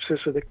synopsis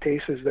of the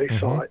case as they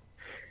saw it.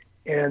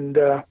 And,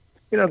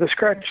 the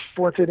scratches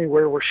weren't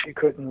anywhere where she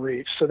couldn't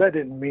reach, so that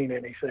didn't mean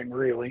anything,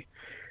 really.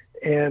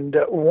 And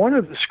one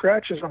of the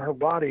scratches on her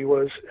body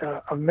was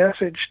a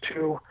message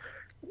to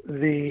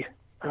the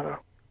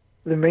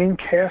main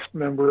cast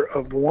member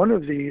of one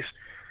of these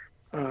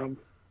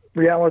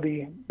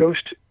reality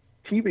ghost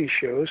TV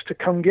shows to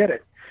come get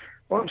it.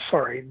 Well, I'm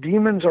sorry,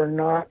 demons are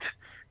not,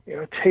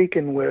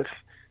 taken with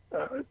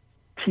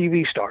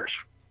TV stars.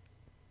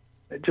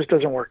 It just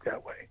doesn't work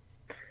that way.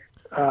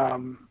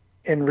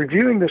 In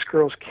reviewing this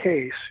girl's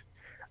case,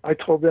 I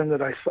told them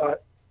that I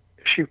thought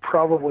she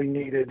probably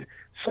needed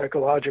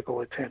psychological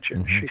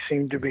attention. She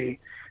seemed to be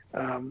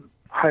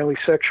highly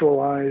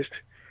sexualized,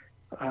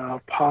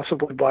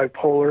 possibly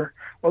bipolar.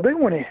 Well, they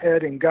went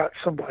ahead and got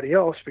somebody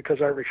else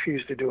because I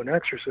refused to do an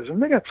exorcism.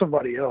 They got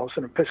somebody else,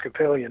 an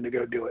Episcopalian, to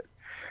go do it,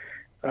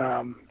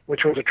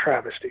 which was a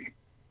travesty.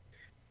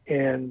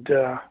 And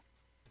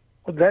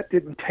that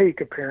didn't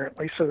take,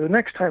 apparently. So the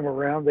next time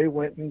around, they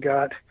went and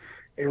got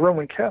a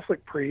Roman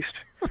Catholic priest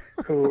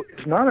who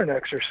is not an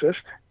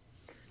exorcist.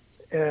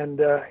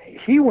 And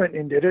he went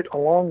and did it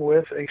along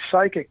with a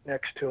psychic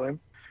next to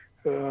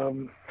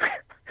him,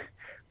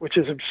 which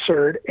is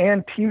absurd,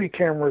 and TV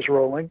cameras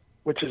rolling,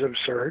 which is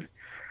absurd.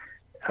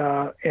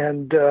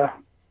 And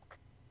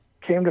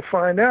came to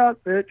find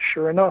out that,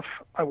 sure enough,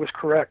 I was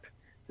correct.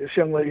 This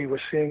young lady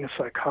was seeing a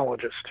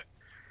psychologist.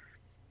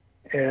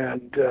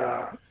 And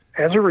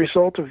as a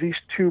result of these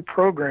two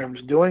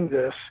programs doing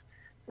this,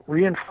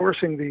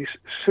 reinforcing these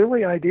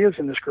silly ideas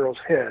in this girl's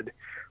head,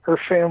 her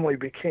family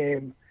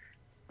became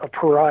a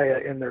pariah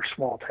in their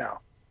small town,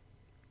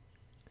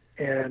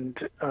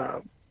 and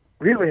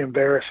really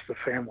embarrassed the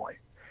family,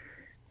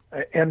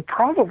 and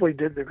probably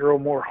did the girl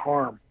more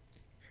harm.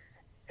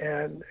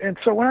 And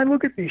so when I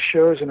look at these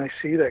shows and I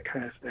see that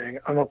kind of thing,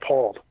 I'm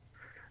appalled.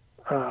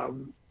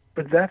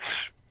 But that's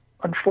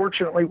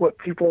unfortunately what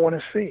people want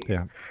to see.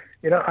 Yeah.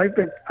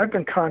 I've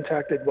been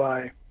contacted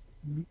by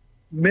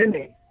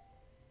many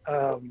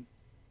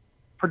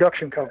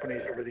production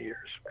companies over the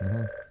years,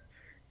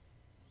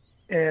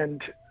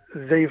 and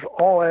they've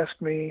all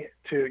asked me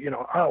to,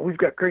 we've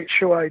got great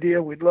show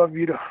idea. We'd love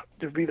you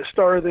to be the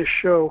star of this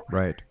show.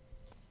 Right.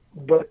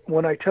 But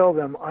when I tell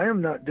them I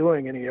am not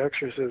doing any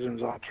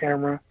exorcisms on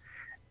camera,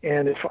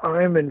 and if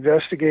I'm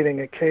investigating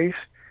a case,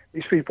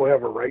 these people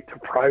have a right to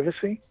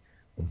privacy.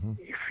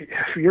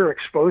 If you're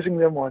exposing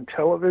them on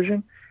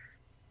television,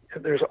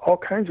 there's all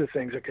kinds of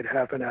things that could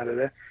happen out of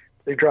that.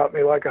 They drop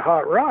me like a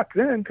hot rock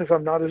then because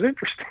I'm not as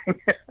interesting.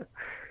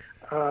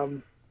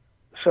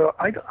 So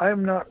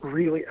I'm not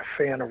really a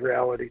fan of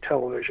reality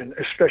television,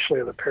 especially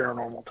of the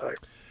paranormal type.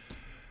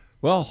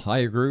 Well, I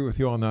agree with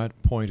you on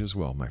that point as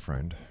well, my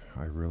friend.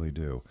 I really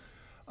do.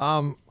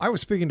 I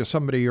was speaking to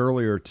somebody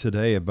earlier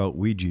today about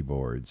Ouija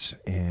boards,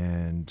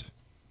 and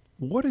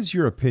what is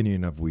your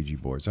opinion of Ouija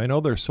boards? I know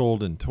they're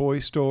sold in toy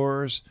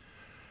stores,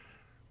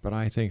 but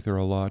I think they're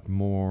a lot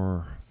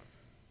more,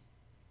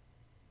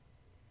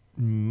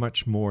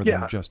 much more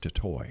than just a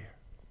toy.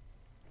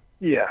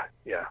 Yeah.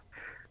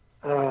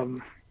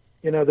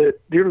 The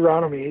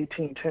Deuteronomy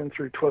 18:10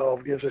 through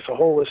 12 gives us a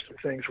whole list of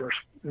things we're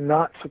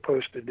not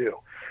supposed to do.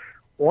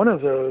 One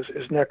of those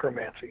is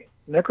necromancy.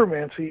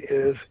 Necromancy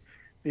is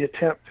the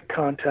attempt to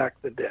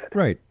contact the dead.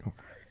 Right.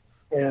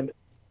 And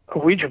a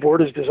Ouija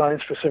board is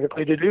designed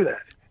specifically to do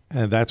that.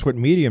 And that's what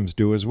mediums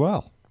do as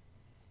well.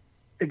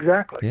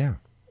 Exactly. Yeah.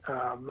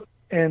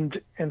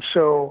 And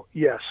so,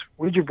 yes,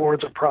 Ouija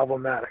boards are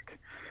problematic.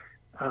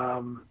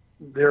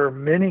 There are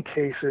many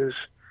cases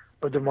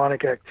of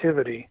demonic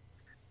activity,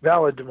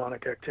 valid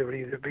demonic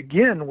activity, that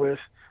begin with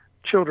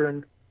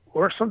children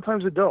or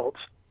sometimes adults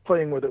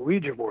playing with a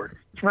Ouija board.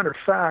 As a matter of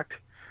fact,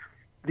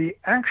 the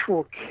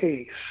actual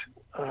case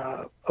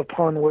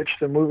upon which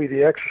the movie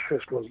The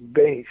Exorcist was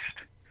based,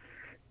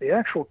 the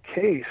actual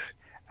case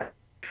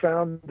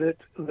found that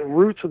the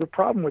roots of the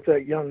problem with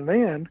that young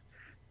man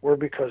were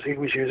because he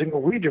was using a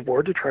Ouija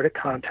board to try to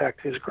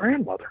contact his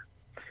grandmother.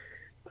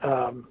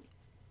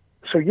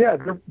 So yeah,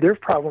 they're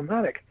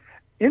problematic.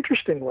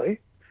 Interestingly,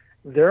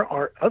 there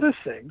are other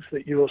things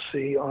that you will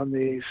see on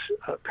these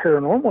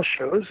paranormal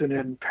shows and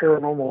in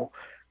paranormal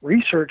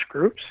research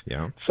groups,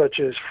 such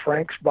as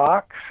Frank's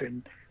Box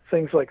and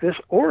things like this,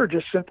 or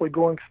just simply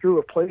going through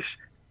a place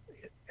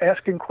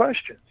asking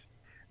questions.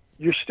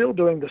 You're still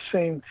doing the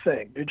same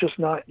thing. You're just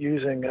not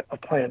using a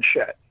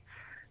planchette.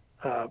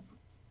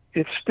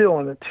 It's still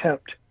an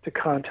attempt to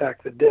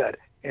contact the dead,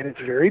 and it's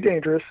very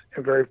dangerous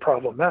and very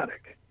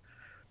problematic.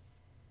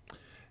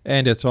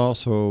 And it's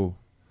also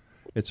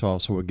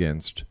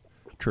against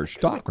church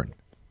doctrine.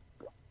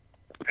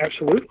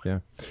 Absolutely. Yeah.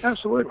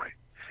 Absolutely.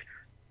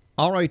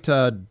 All right,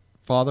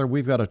 Father,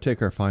 we've got to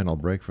take our final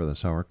break for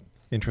this hour.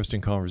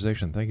 Interesting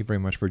conversation. Thank you very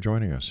much for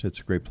joining us. It's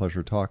a great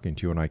pleasure talking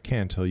to you, and I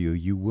can tell you,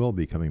 you will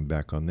be coming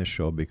back on this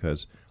show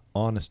because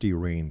honesty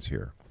reigns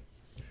here.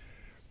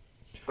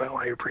 Well,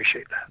 I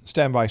appreciate that.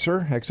 Stand by,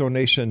 sir.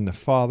 Exonation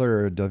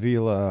Father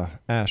Davila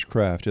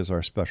Ashcraft is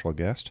our special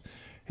guest.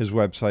 His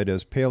website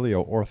is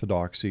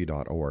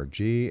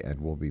paleoorthodoxy.org, and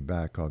we'll be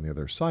back on the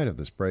other side of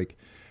this break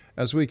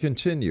as we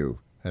continue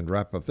and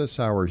wrap up this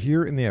hour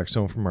here in the X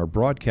Zone from our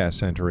broadcast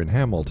center in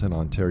Hamilton,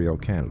 Ontario,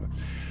 Canada.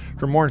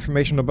 For more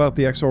information about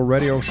the X Zone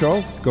Radio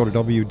Show, go to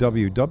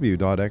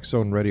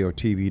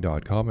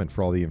www.xzoneradiotv.com, and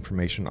for all the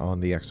information on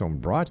the X Zone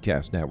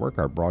Broadcast Network,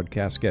 our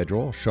broadcast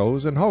schedule,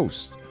 shows, and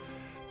hosts,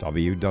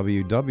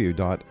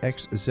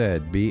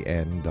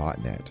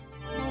 www.xzbn.net.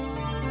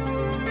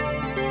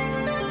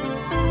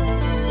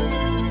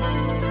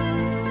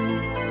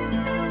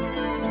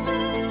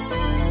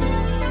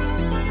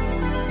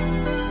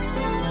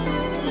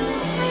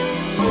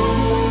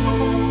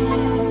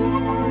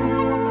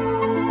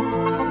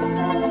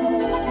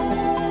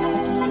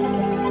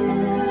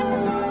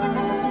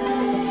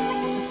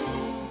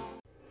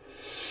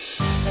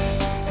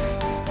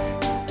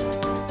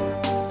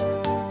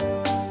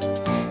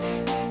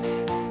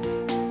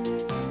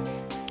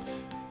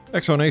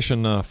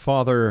 Exonation,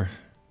 Father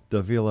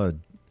Davila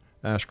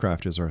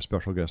Ashcraft is our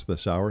special guest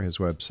this hour. His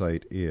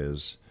website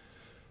is,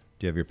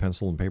 do you have your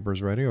pencil and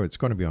papers ready? Oh, it's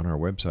going to be on our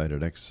website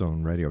at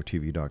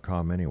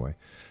xzoneradiotv.com anyway.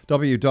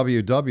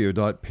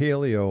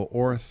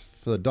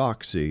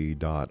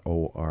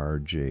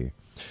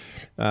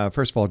 www.paleoorthodoxy.org.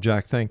 First of all,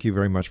 Jack, thank you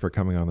very much for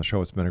coming on the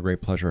show. It's been a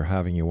great pleasure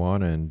having you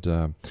on, and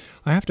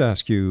I have to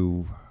ask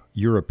you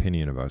your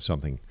opinion about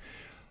something.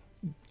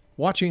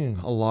 Watching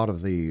a lot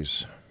of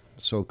these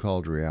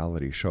so-called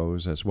reality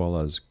shows, as well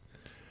as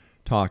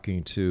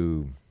talking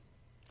to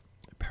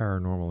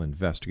paranormal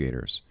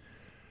investigators,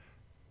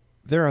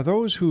 there are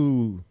those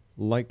who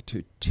like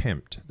to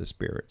tempt the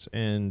spirits,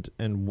 and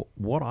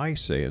what I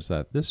say is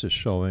that this is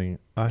showing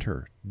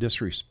utter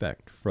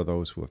disrespect for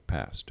those who have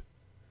passed.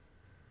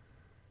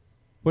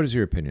 What is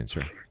your opinion,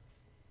 sir?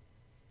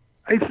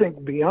 I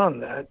think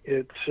beyond that,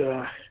 it's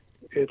a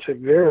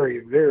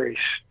very, very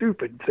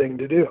stupid thing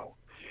to do.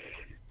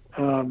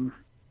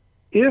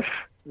 If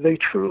they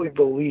truly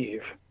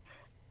believe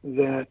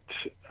that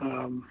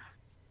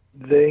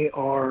they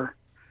are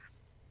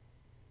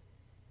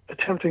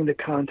attempting to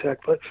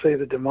contact, let's say,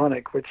 the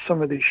demonic, which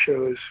some of these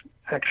shows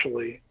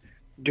actually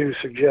do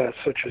suggest,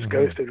 such as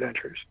Ghost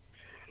Adventures.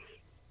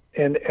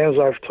 And as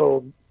I've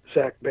told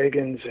Zach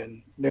Bagans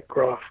and Nick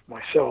Groff,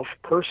 myself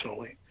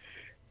personally,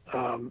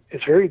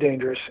 it's very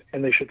dangerous,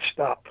 and they should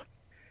stop,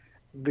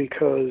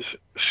 because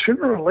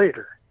sooner or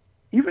later,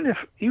 even if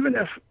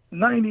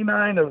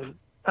 99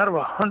 out of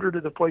 100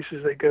 of the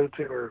places they go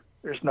to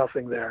there's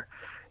nothing there,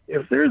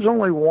 if there's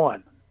only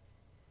one,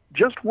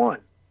 just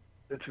one,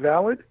 that's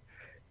valid,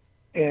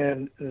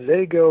 and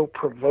they go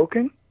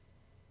provoking,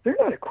 they're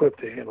not equipped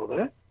to handle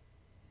that.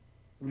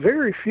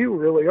 Very few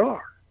really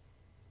are.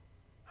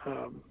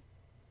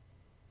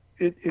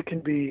 It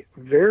can be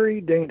very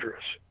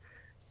dangerous.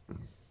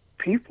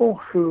 People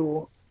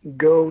who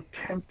go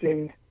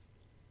tempting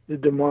the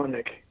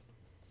demonic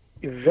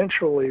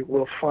eventually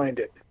will find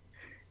it,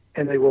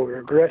 and they will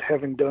regret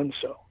having done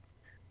so.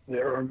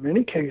 There are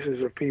many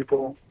cases of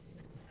people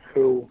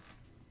who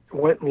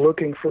went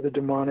looking for the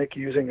demonic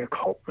using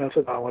occult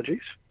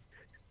methodologies,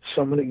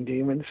 summoning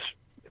demons,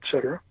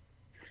 etc.,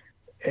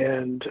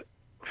 and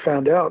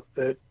found out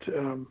that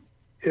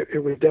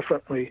it was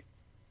definitely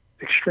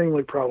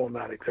extremely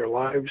problematic. Their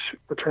lives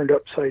were turned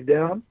upside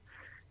down.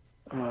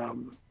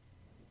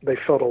 They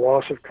felt a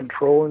loss of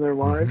control in their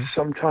lives.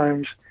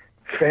 Sometimes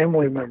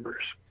family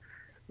members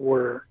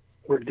were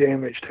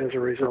damaged as a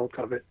result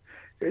of it.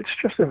 It's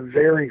just a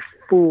very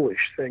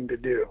foolish thing to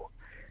do.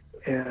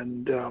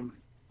 And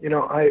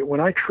when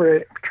I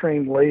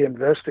train lay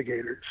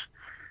investigators,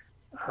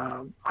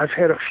 I've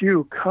had a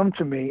few come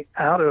to me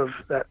out of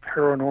that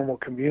paranormal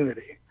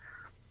community.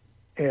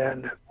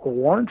 And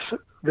once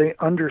they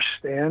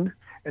understand,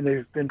 and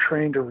they've been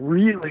trained to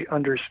really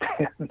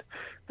understand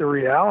the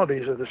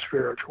realities of the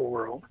spiritual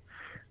world,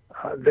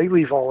 they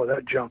leave all of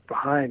that junk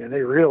behind, and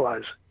they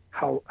realize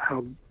how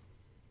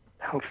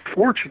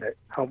fortunate,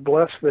 how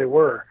blessed they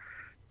were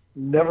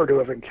never to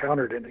have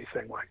encountered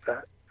anything like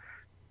that.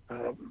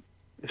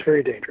 It's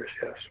very dangerous,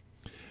 yes.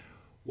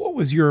 What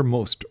was your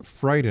most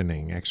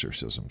frightening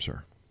exorcism,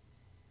 sir?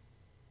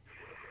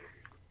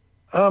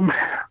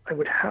 I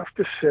would have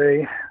to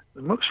say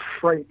the most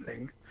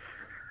frightening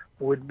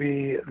would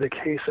be the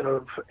case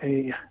of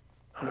a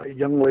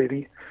young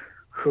lady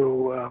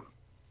who,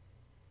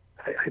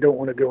 I don't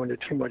want to go into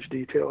too much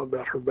detail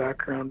about her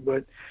background,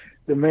 but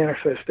the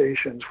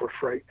manifestations were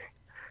frightening.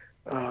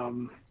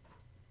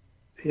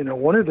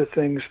 One of the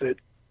things that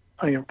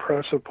I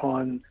impress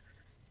upon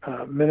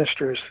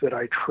ministers that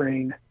I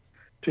train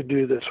to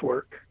do this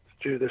work,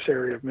 to do this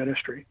area of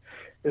ministry,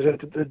 is that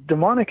the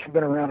demonic have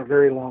been around a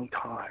very long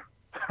time,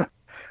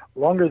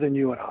 longer than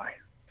you and I.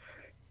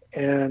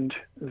 And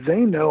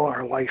they know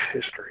our life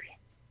history.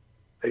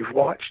 They've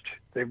watched,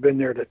 they've been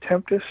there to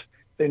tempt us.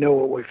 They know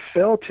what we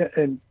fell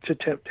into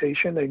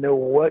temptation. They know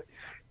what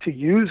to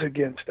use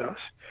against us.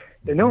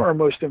 They know our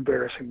most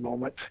embarrassing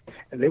moments,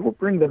 and they will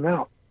bring them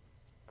out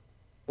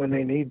when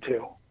they need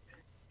to.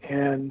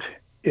 And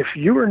if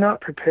you are not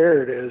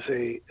prepared as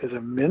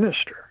a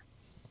minister,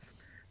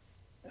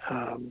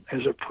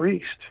 as a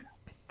priest,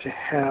 to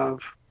have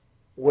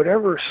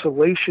whatever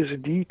salacious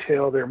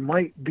detail there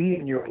might be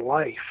in your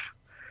life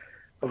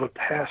of a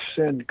past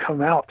sin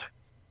come out,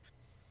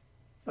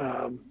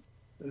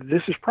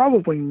 this is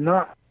probably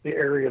not the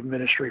area of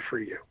ministry for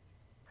you.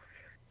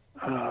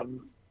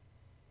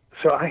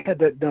 So I had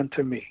that done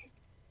to me.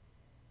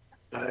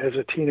 As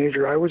a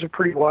teenager, I was a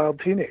pretty wild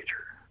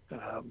teenager.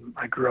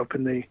 I grew up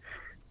in the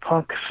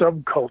punk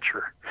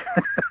subculture.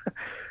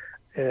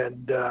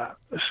 And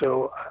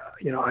so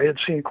I had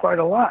seen quite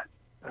a lot.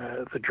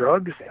 The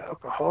drugs, the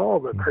alcohol,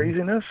 the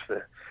craziness,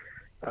 the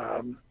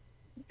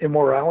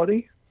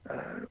immorality.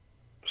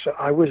 So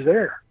I was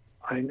there.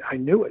 I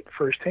knew it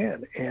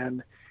firsthand,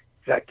 and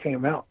that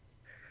came out.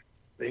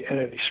 The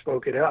entity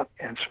spoke it out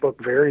and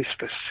spoke very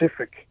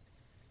specific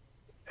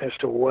as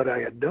to what I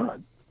had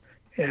done.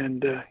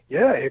 And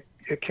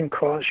it can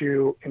cause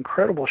you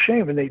incredible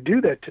shame, and they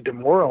do that to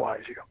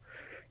demoralize you.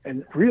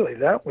 And really,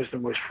 that was the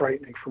most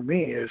frightening for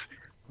me, is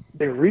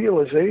the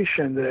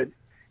realization that,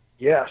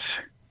 yes,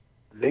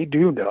 they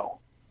do know,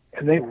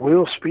 and they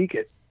will speak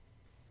it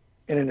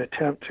in an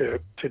attempt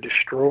to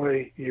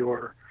destroy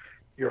your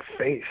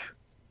faith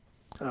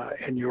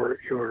and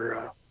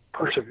your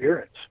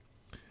perseverance.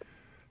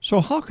 So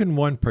how can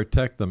one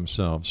protect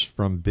themselves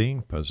from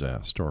being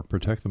possessed or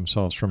protect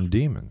themselves from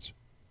demons?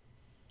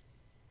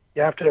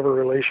 You have to have a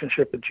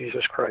relationship with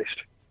Jesus Christ.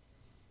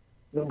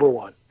 Number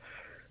one.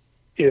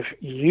 If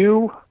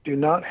you do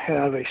not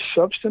have a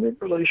substantive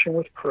relation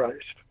with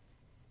Christ,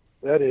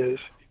 that is,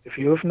 if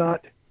you have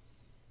not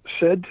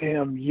said to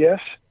him, yes,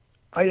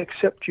 I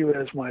accept you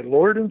as my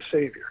Lord and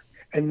Savior,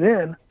 and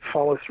then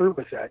follow through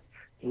with that,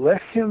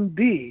 let him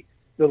be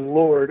the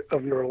Lord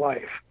of your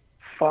life.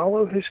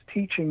 Follow his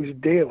teachings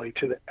daily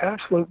to the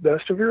absolute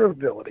best of your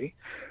ability.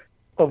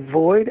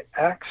 Avoid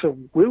acts of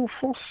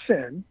willful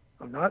sin.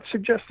 I'm not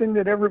suggesting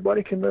that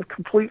everybody can live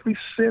completely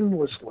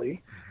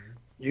sinlessly.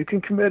 You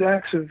can commit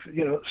acts of,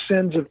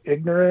 sins of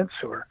ignorance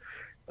or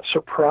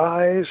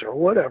surprise or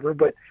whatever,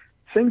 but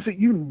things that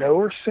you know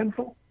are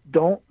sinful,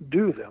 don't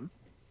do them.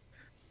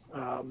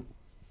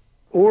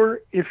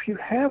 Or if you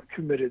have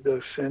committed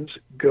those sins,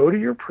 go to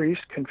your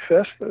priest,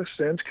 confess those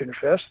sins,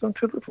 confess them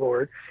to the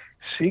Lord,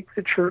 seek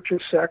the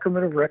church's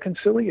sacrament of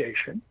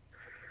reconciliation,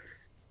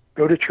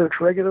 go to church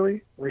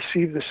regularly,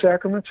 receive the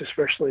sacraments,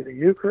 especially the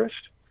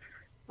Eucharist,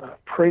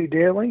 pray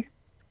daily,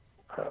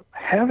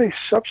 have a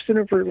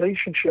substantive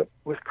relationship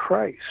with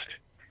Christ.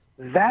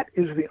 That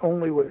is the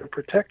only way to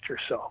protect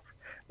yourself.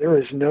 There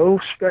is no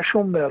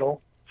special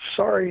medal.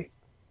 Sorry,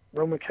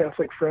 Roman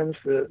Catholic friends,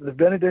 the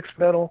Benedict's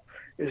medal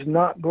is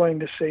not going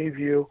to save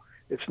you.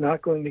 It's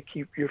not going to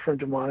keep you from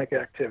demonic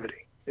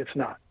activity. It's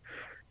not.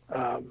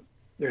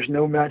 There's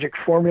no magic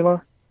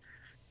formula,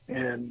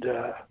 and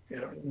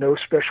no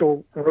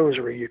special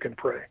rosary you can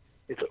pray.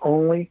 It's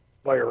only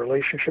by a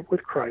relationship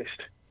with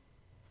Christ,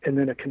 and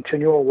then a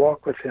continual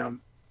walk with him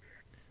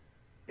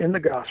in the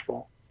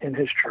gospel, in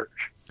his church.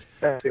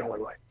 That's the only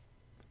way.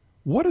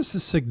 What is the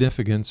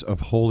significance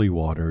of holy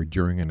water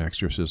during an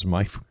exorcism?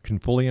 I can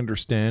fully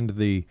understand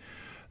the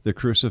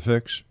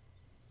crucifix,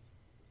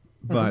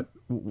 but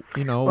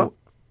the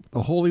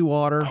holy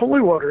water. Holy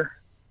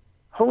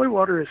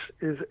water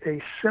is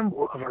a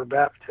symbol of our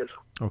baptism.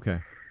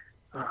 Okay.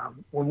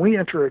 When we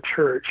enter a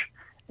church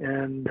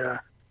and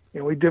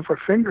we dip our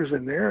fingers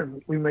in there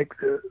and we make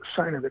the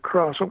sign of the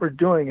cross, what we're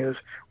doing is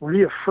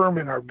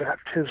reaffirming our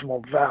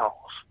baptismal vows.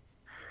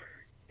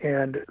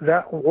 And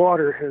that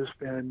water has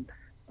been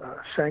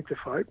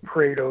sanctified,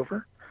 prayed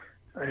over,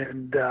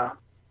 and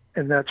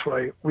that's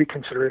why we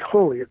consider it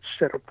holy. It's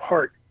set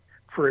apart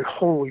for a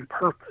holy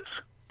purpose.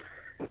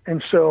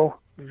 And so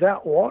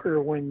that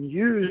water, when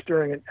used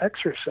during an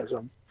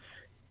exorcism,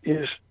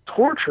 is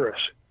torturous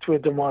to a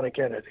demonic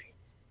entity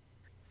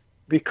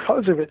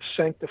because of its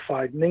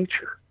sanctified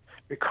nature,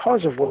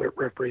 because of what it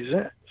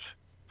represents.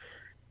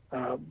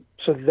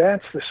 So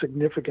that's the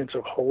significance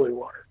of holy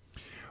water.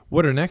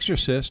 Would an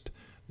exorcist,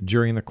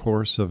 during the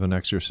course of an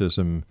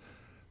exorcism,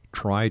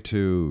 try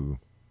to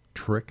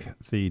trick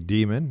the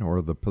demon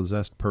or the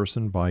possessed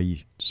person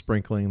by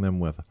sprinkling them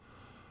with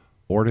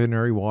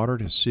ordinary water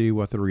to see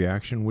what the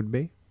reaction would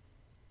be?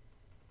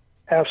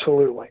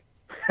 Absolutely.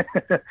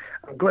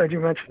 I'm glad you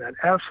mentioned that.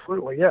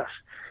 Absolutely, yes.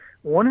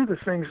 One of the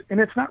things, and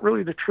it's not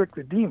really to trick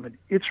the demon,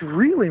 it's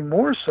really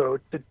more so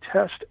to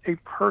test a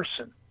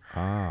person.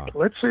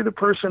 Let's say the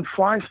person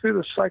flies through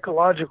the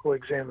psychological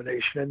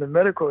examination and the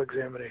medical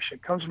examination,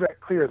 comes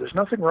back clear, there's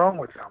nothing wrong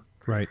with them.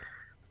 Right.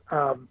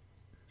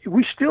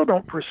 We still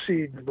don't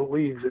proceed to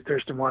believe that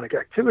there's demonic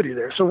activity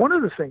there. So one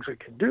of the things we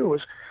can do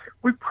is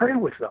we pray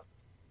with them.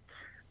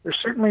 There's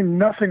certainly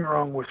nothing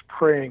wrong with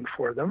praying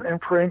for them and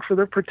praying for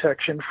their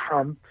protection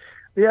from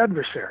the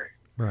adversary.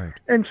 Right.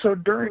 And so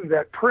during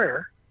that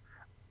prayer,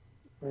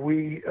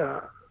 we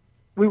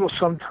will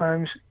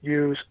sometimes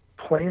use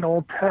plain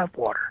old tap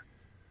water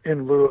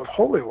in lieu of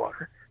holy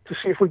water to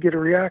see if we get a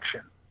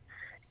reaction.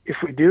 If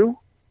we do,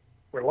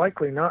 we're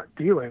likely not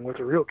dealing with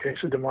a real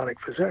case of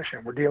demonic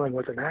possession. We're dealing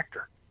with an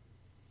actor.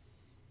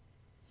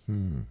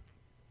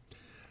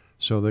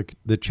 So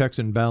the checks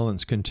and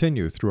balance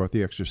continue throughout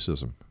the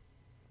exorcism.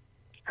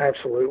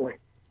 Absolutely.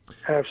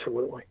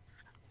 Absolutely.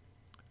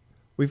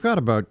 We've got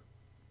about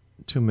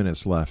 2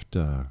 minutes left,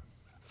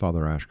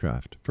 Father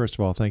Ashcraft. First of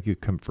all, thank you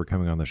for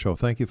coming on the show.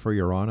 Thank you for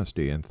your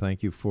honesty, and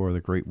thank you for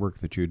the great work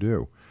that you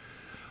do.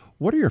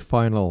 What are your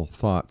final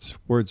thoughts,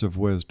 words of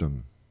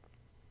wisdom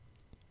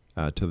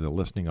to the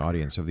listening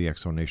audience of the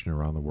Exo Nation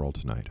around the world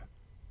tonight?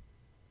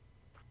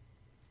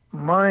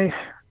 My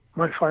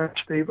final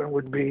statement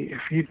would be,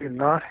 if you do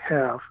not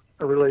have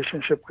a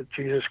relationship with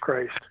Jesus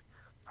Christ,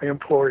 I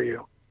implore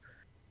you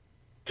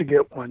to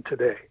get one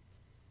today,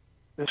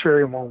 this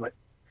very moment.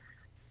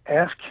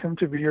 Ask him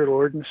to be your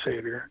Lord and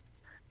Savior,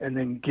 and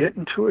then get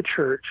into a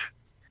church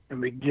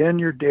and begin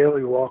your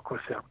daily walk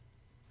with him,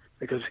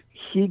 because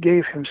he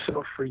gave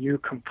himself for you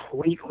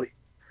completely.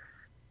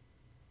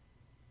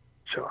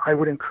 So I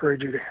would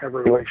encourage you to have a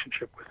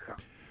relationship with him.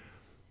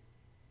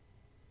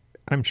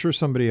 I'm sure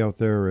somebody out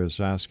there is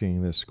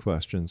asking this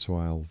question, so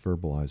I'll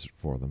verbalize it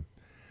for them.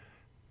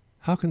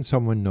 How can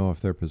someone know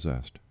if they're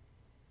possessed?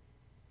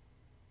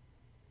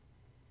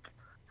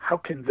 How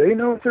can they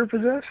know if they're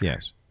possessed?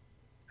 Yes.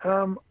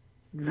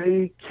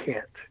 They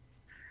can't.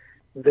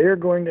 They're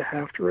going to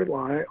have to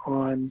rely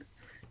on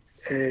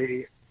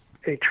a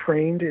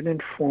trained and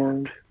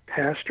informed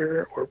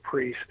pastor or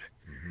priest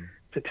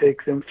to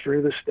take them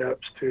through the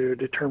steps to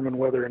determine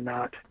whether or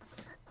not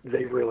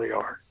they really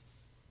are.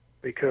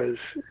 Because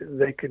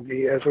they could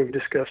be, as we've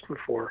discussed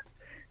before,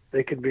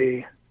 they could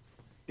be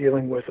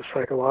dealing with a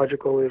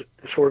psychological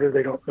disorder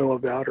they don't know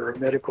about, or a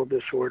medical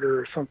disorder,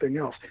 or something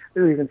else.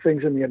 There are even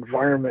things in the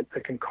environment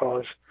that can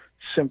cause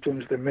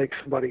symptoms that make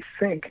somebody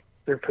think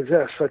they're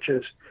possessed, such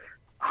as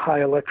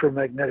high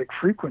electromagnetic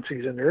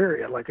frequencies in their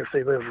area, like if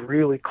they live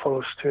really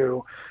close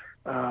to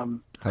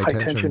high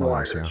tension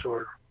wires,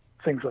 or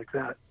things like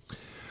that.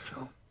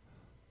 So,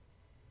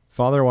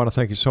 Father, I want to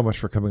thank you so much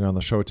for coming on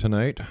the show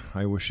tonight.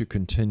 I wish you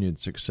continued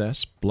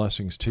success,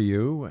 blessings to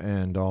you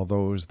and all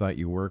those that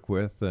you work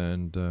with,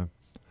 and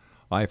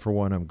I, for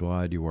one, am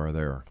glad you are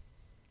there.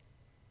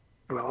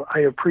 Well, I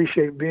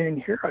appreciate being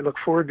here. I look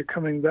forward to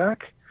coming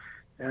back,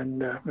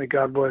 and may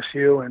God bless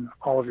you and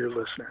all of your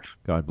listeners.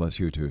 God bless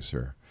you too,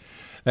 sir.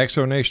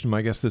 Exo Nation,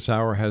 my guest this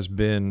hour has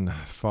been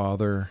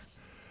Father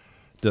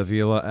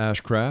Davila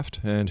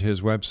Ashcraft, and his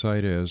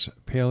website is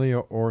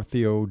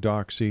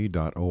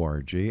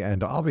paleoorthodoxy.org.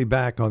 And I'll be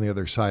back on the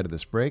other side of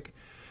this break.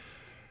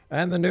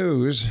 And the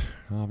news,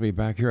 I'll be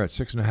back here at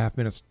 6.5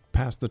 minutes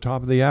past the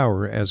top of the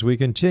hour as we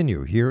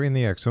continue here in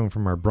the X Zone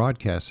from our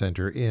broadcast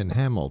center in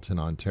Hamilton,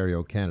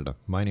 Ontario, Canada.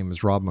 My name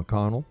is Rob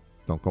McConnell.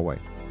 Don't go away.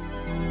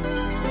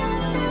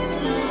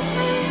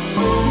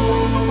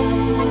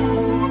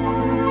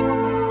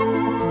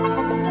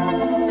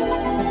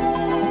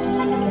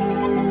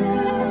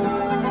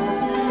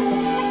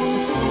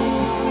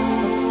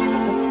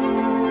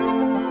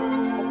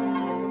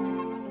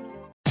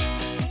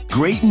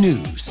 Great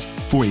news!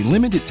 For a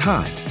limited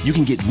time, you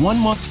can get 1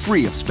 month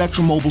free of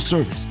Spectrum Mobile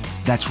service.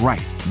 That's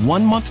right,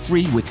 1 month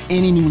free with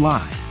any new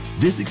line.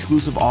 This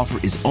exclusive offer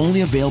is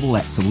only available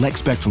at select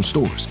Spectrum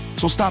stores,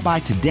 so stop by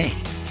today.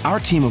 Our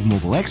team of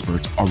mobile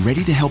experts are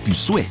ready to help you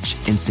switch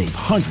and save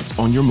hundreds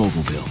on your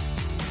mobile bill.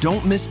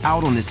 Don't miss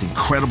out on this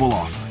incredible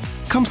offer.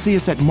 Come see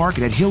us at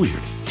Market at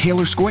Hilliard,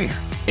 Taylor Square,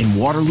 and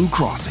Waterloo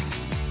Crossing.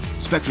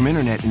 Spectrum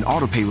Internet and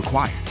autopay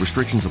required.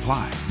 Restrictions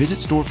apply. Visit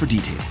store for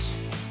details.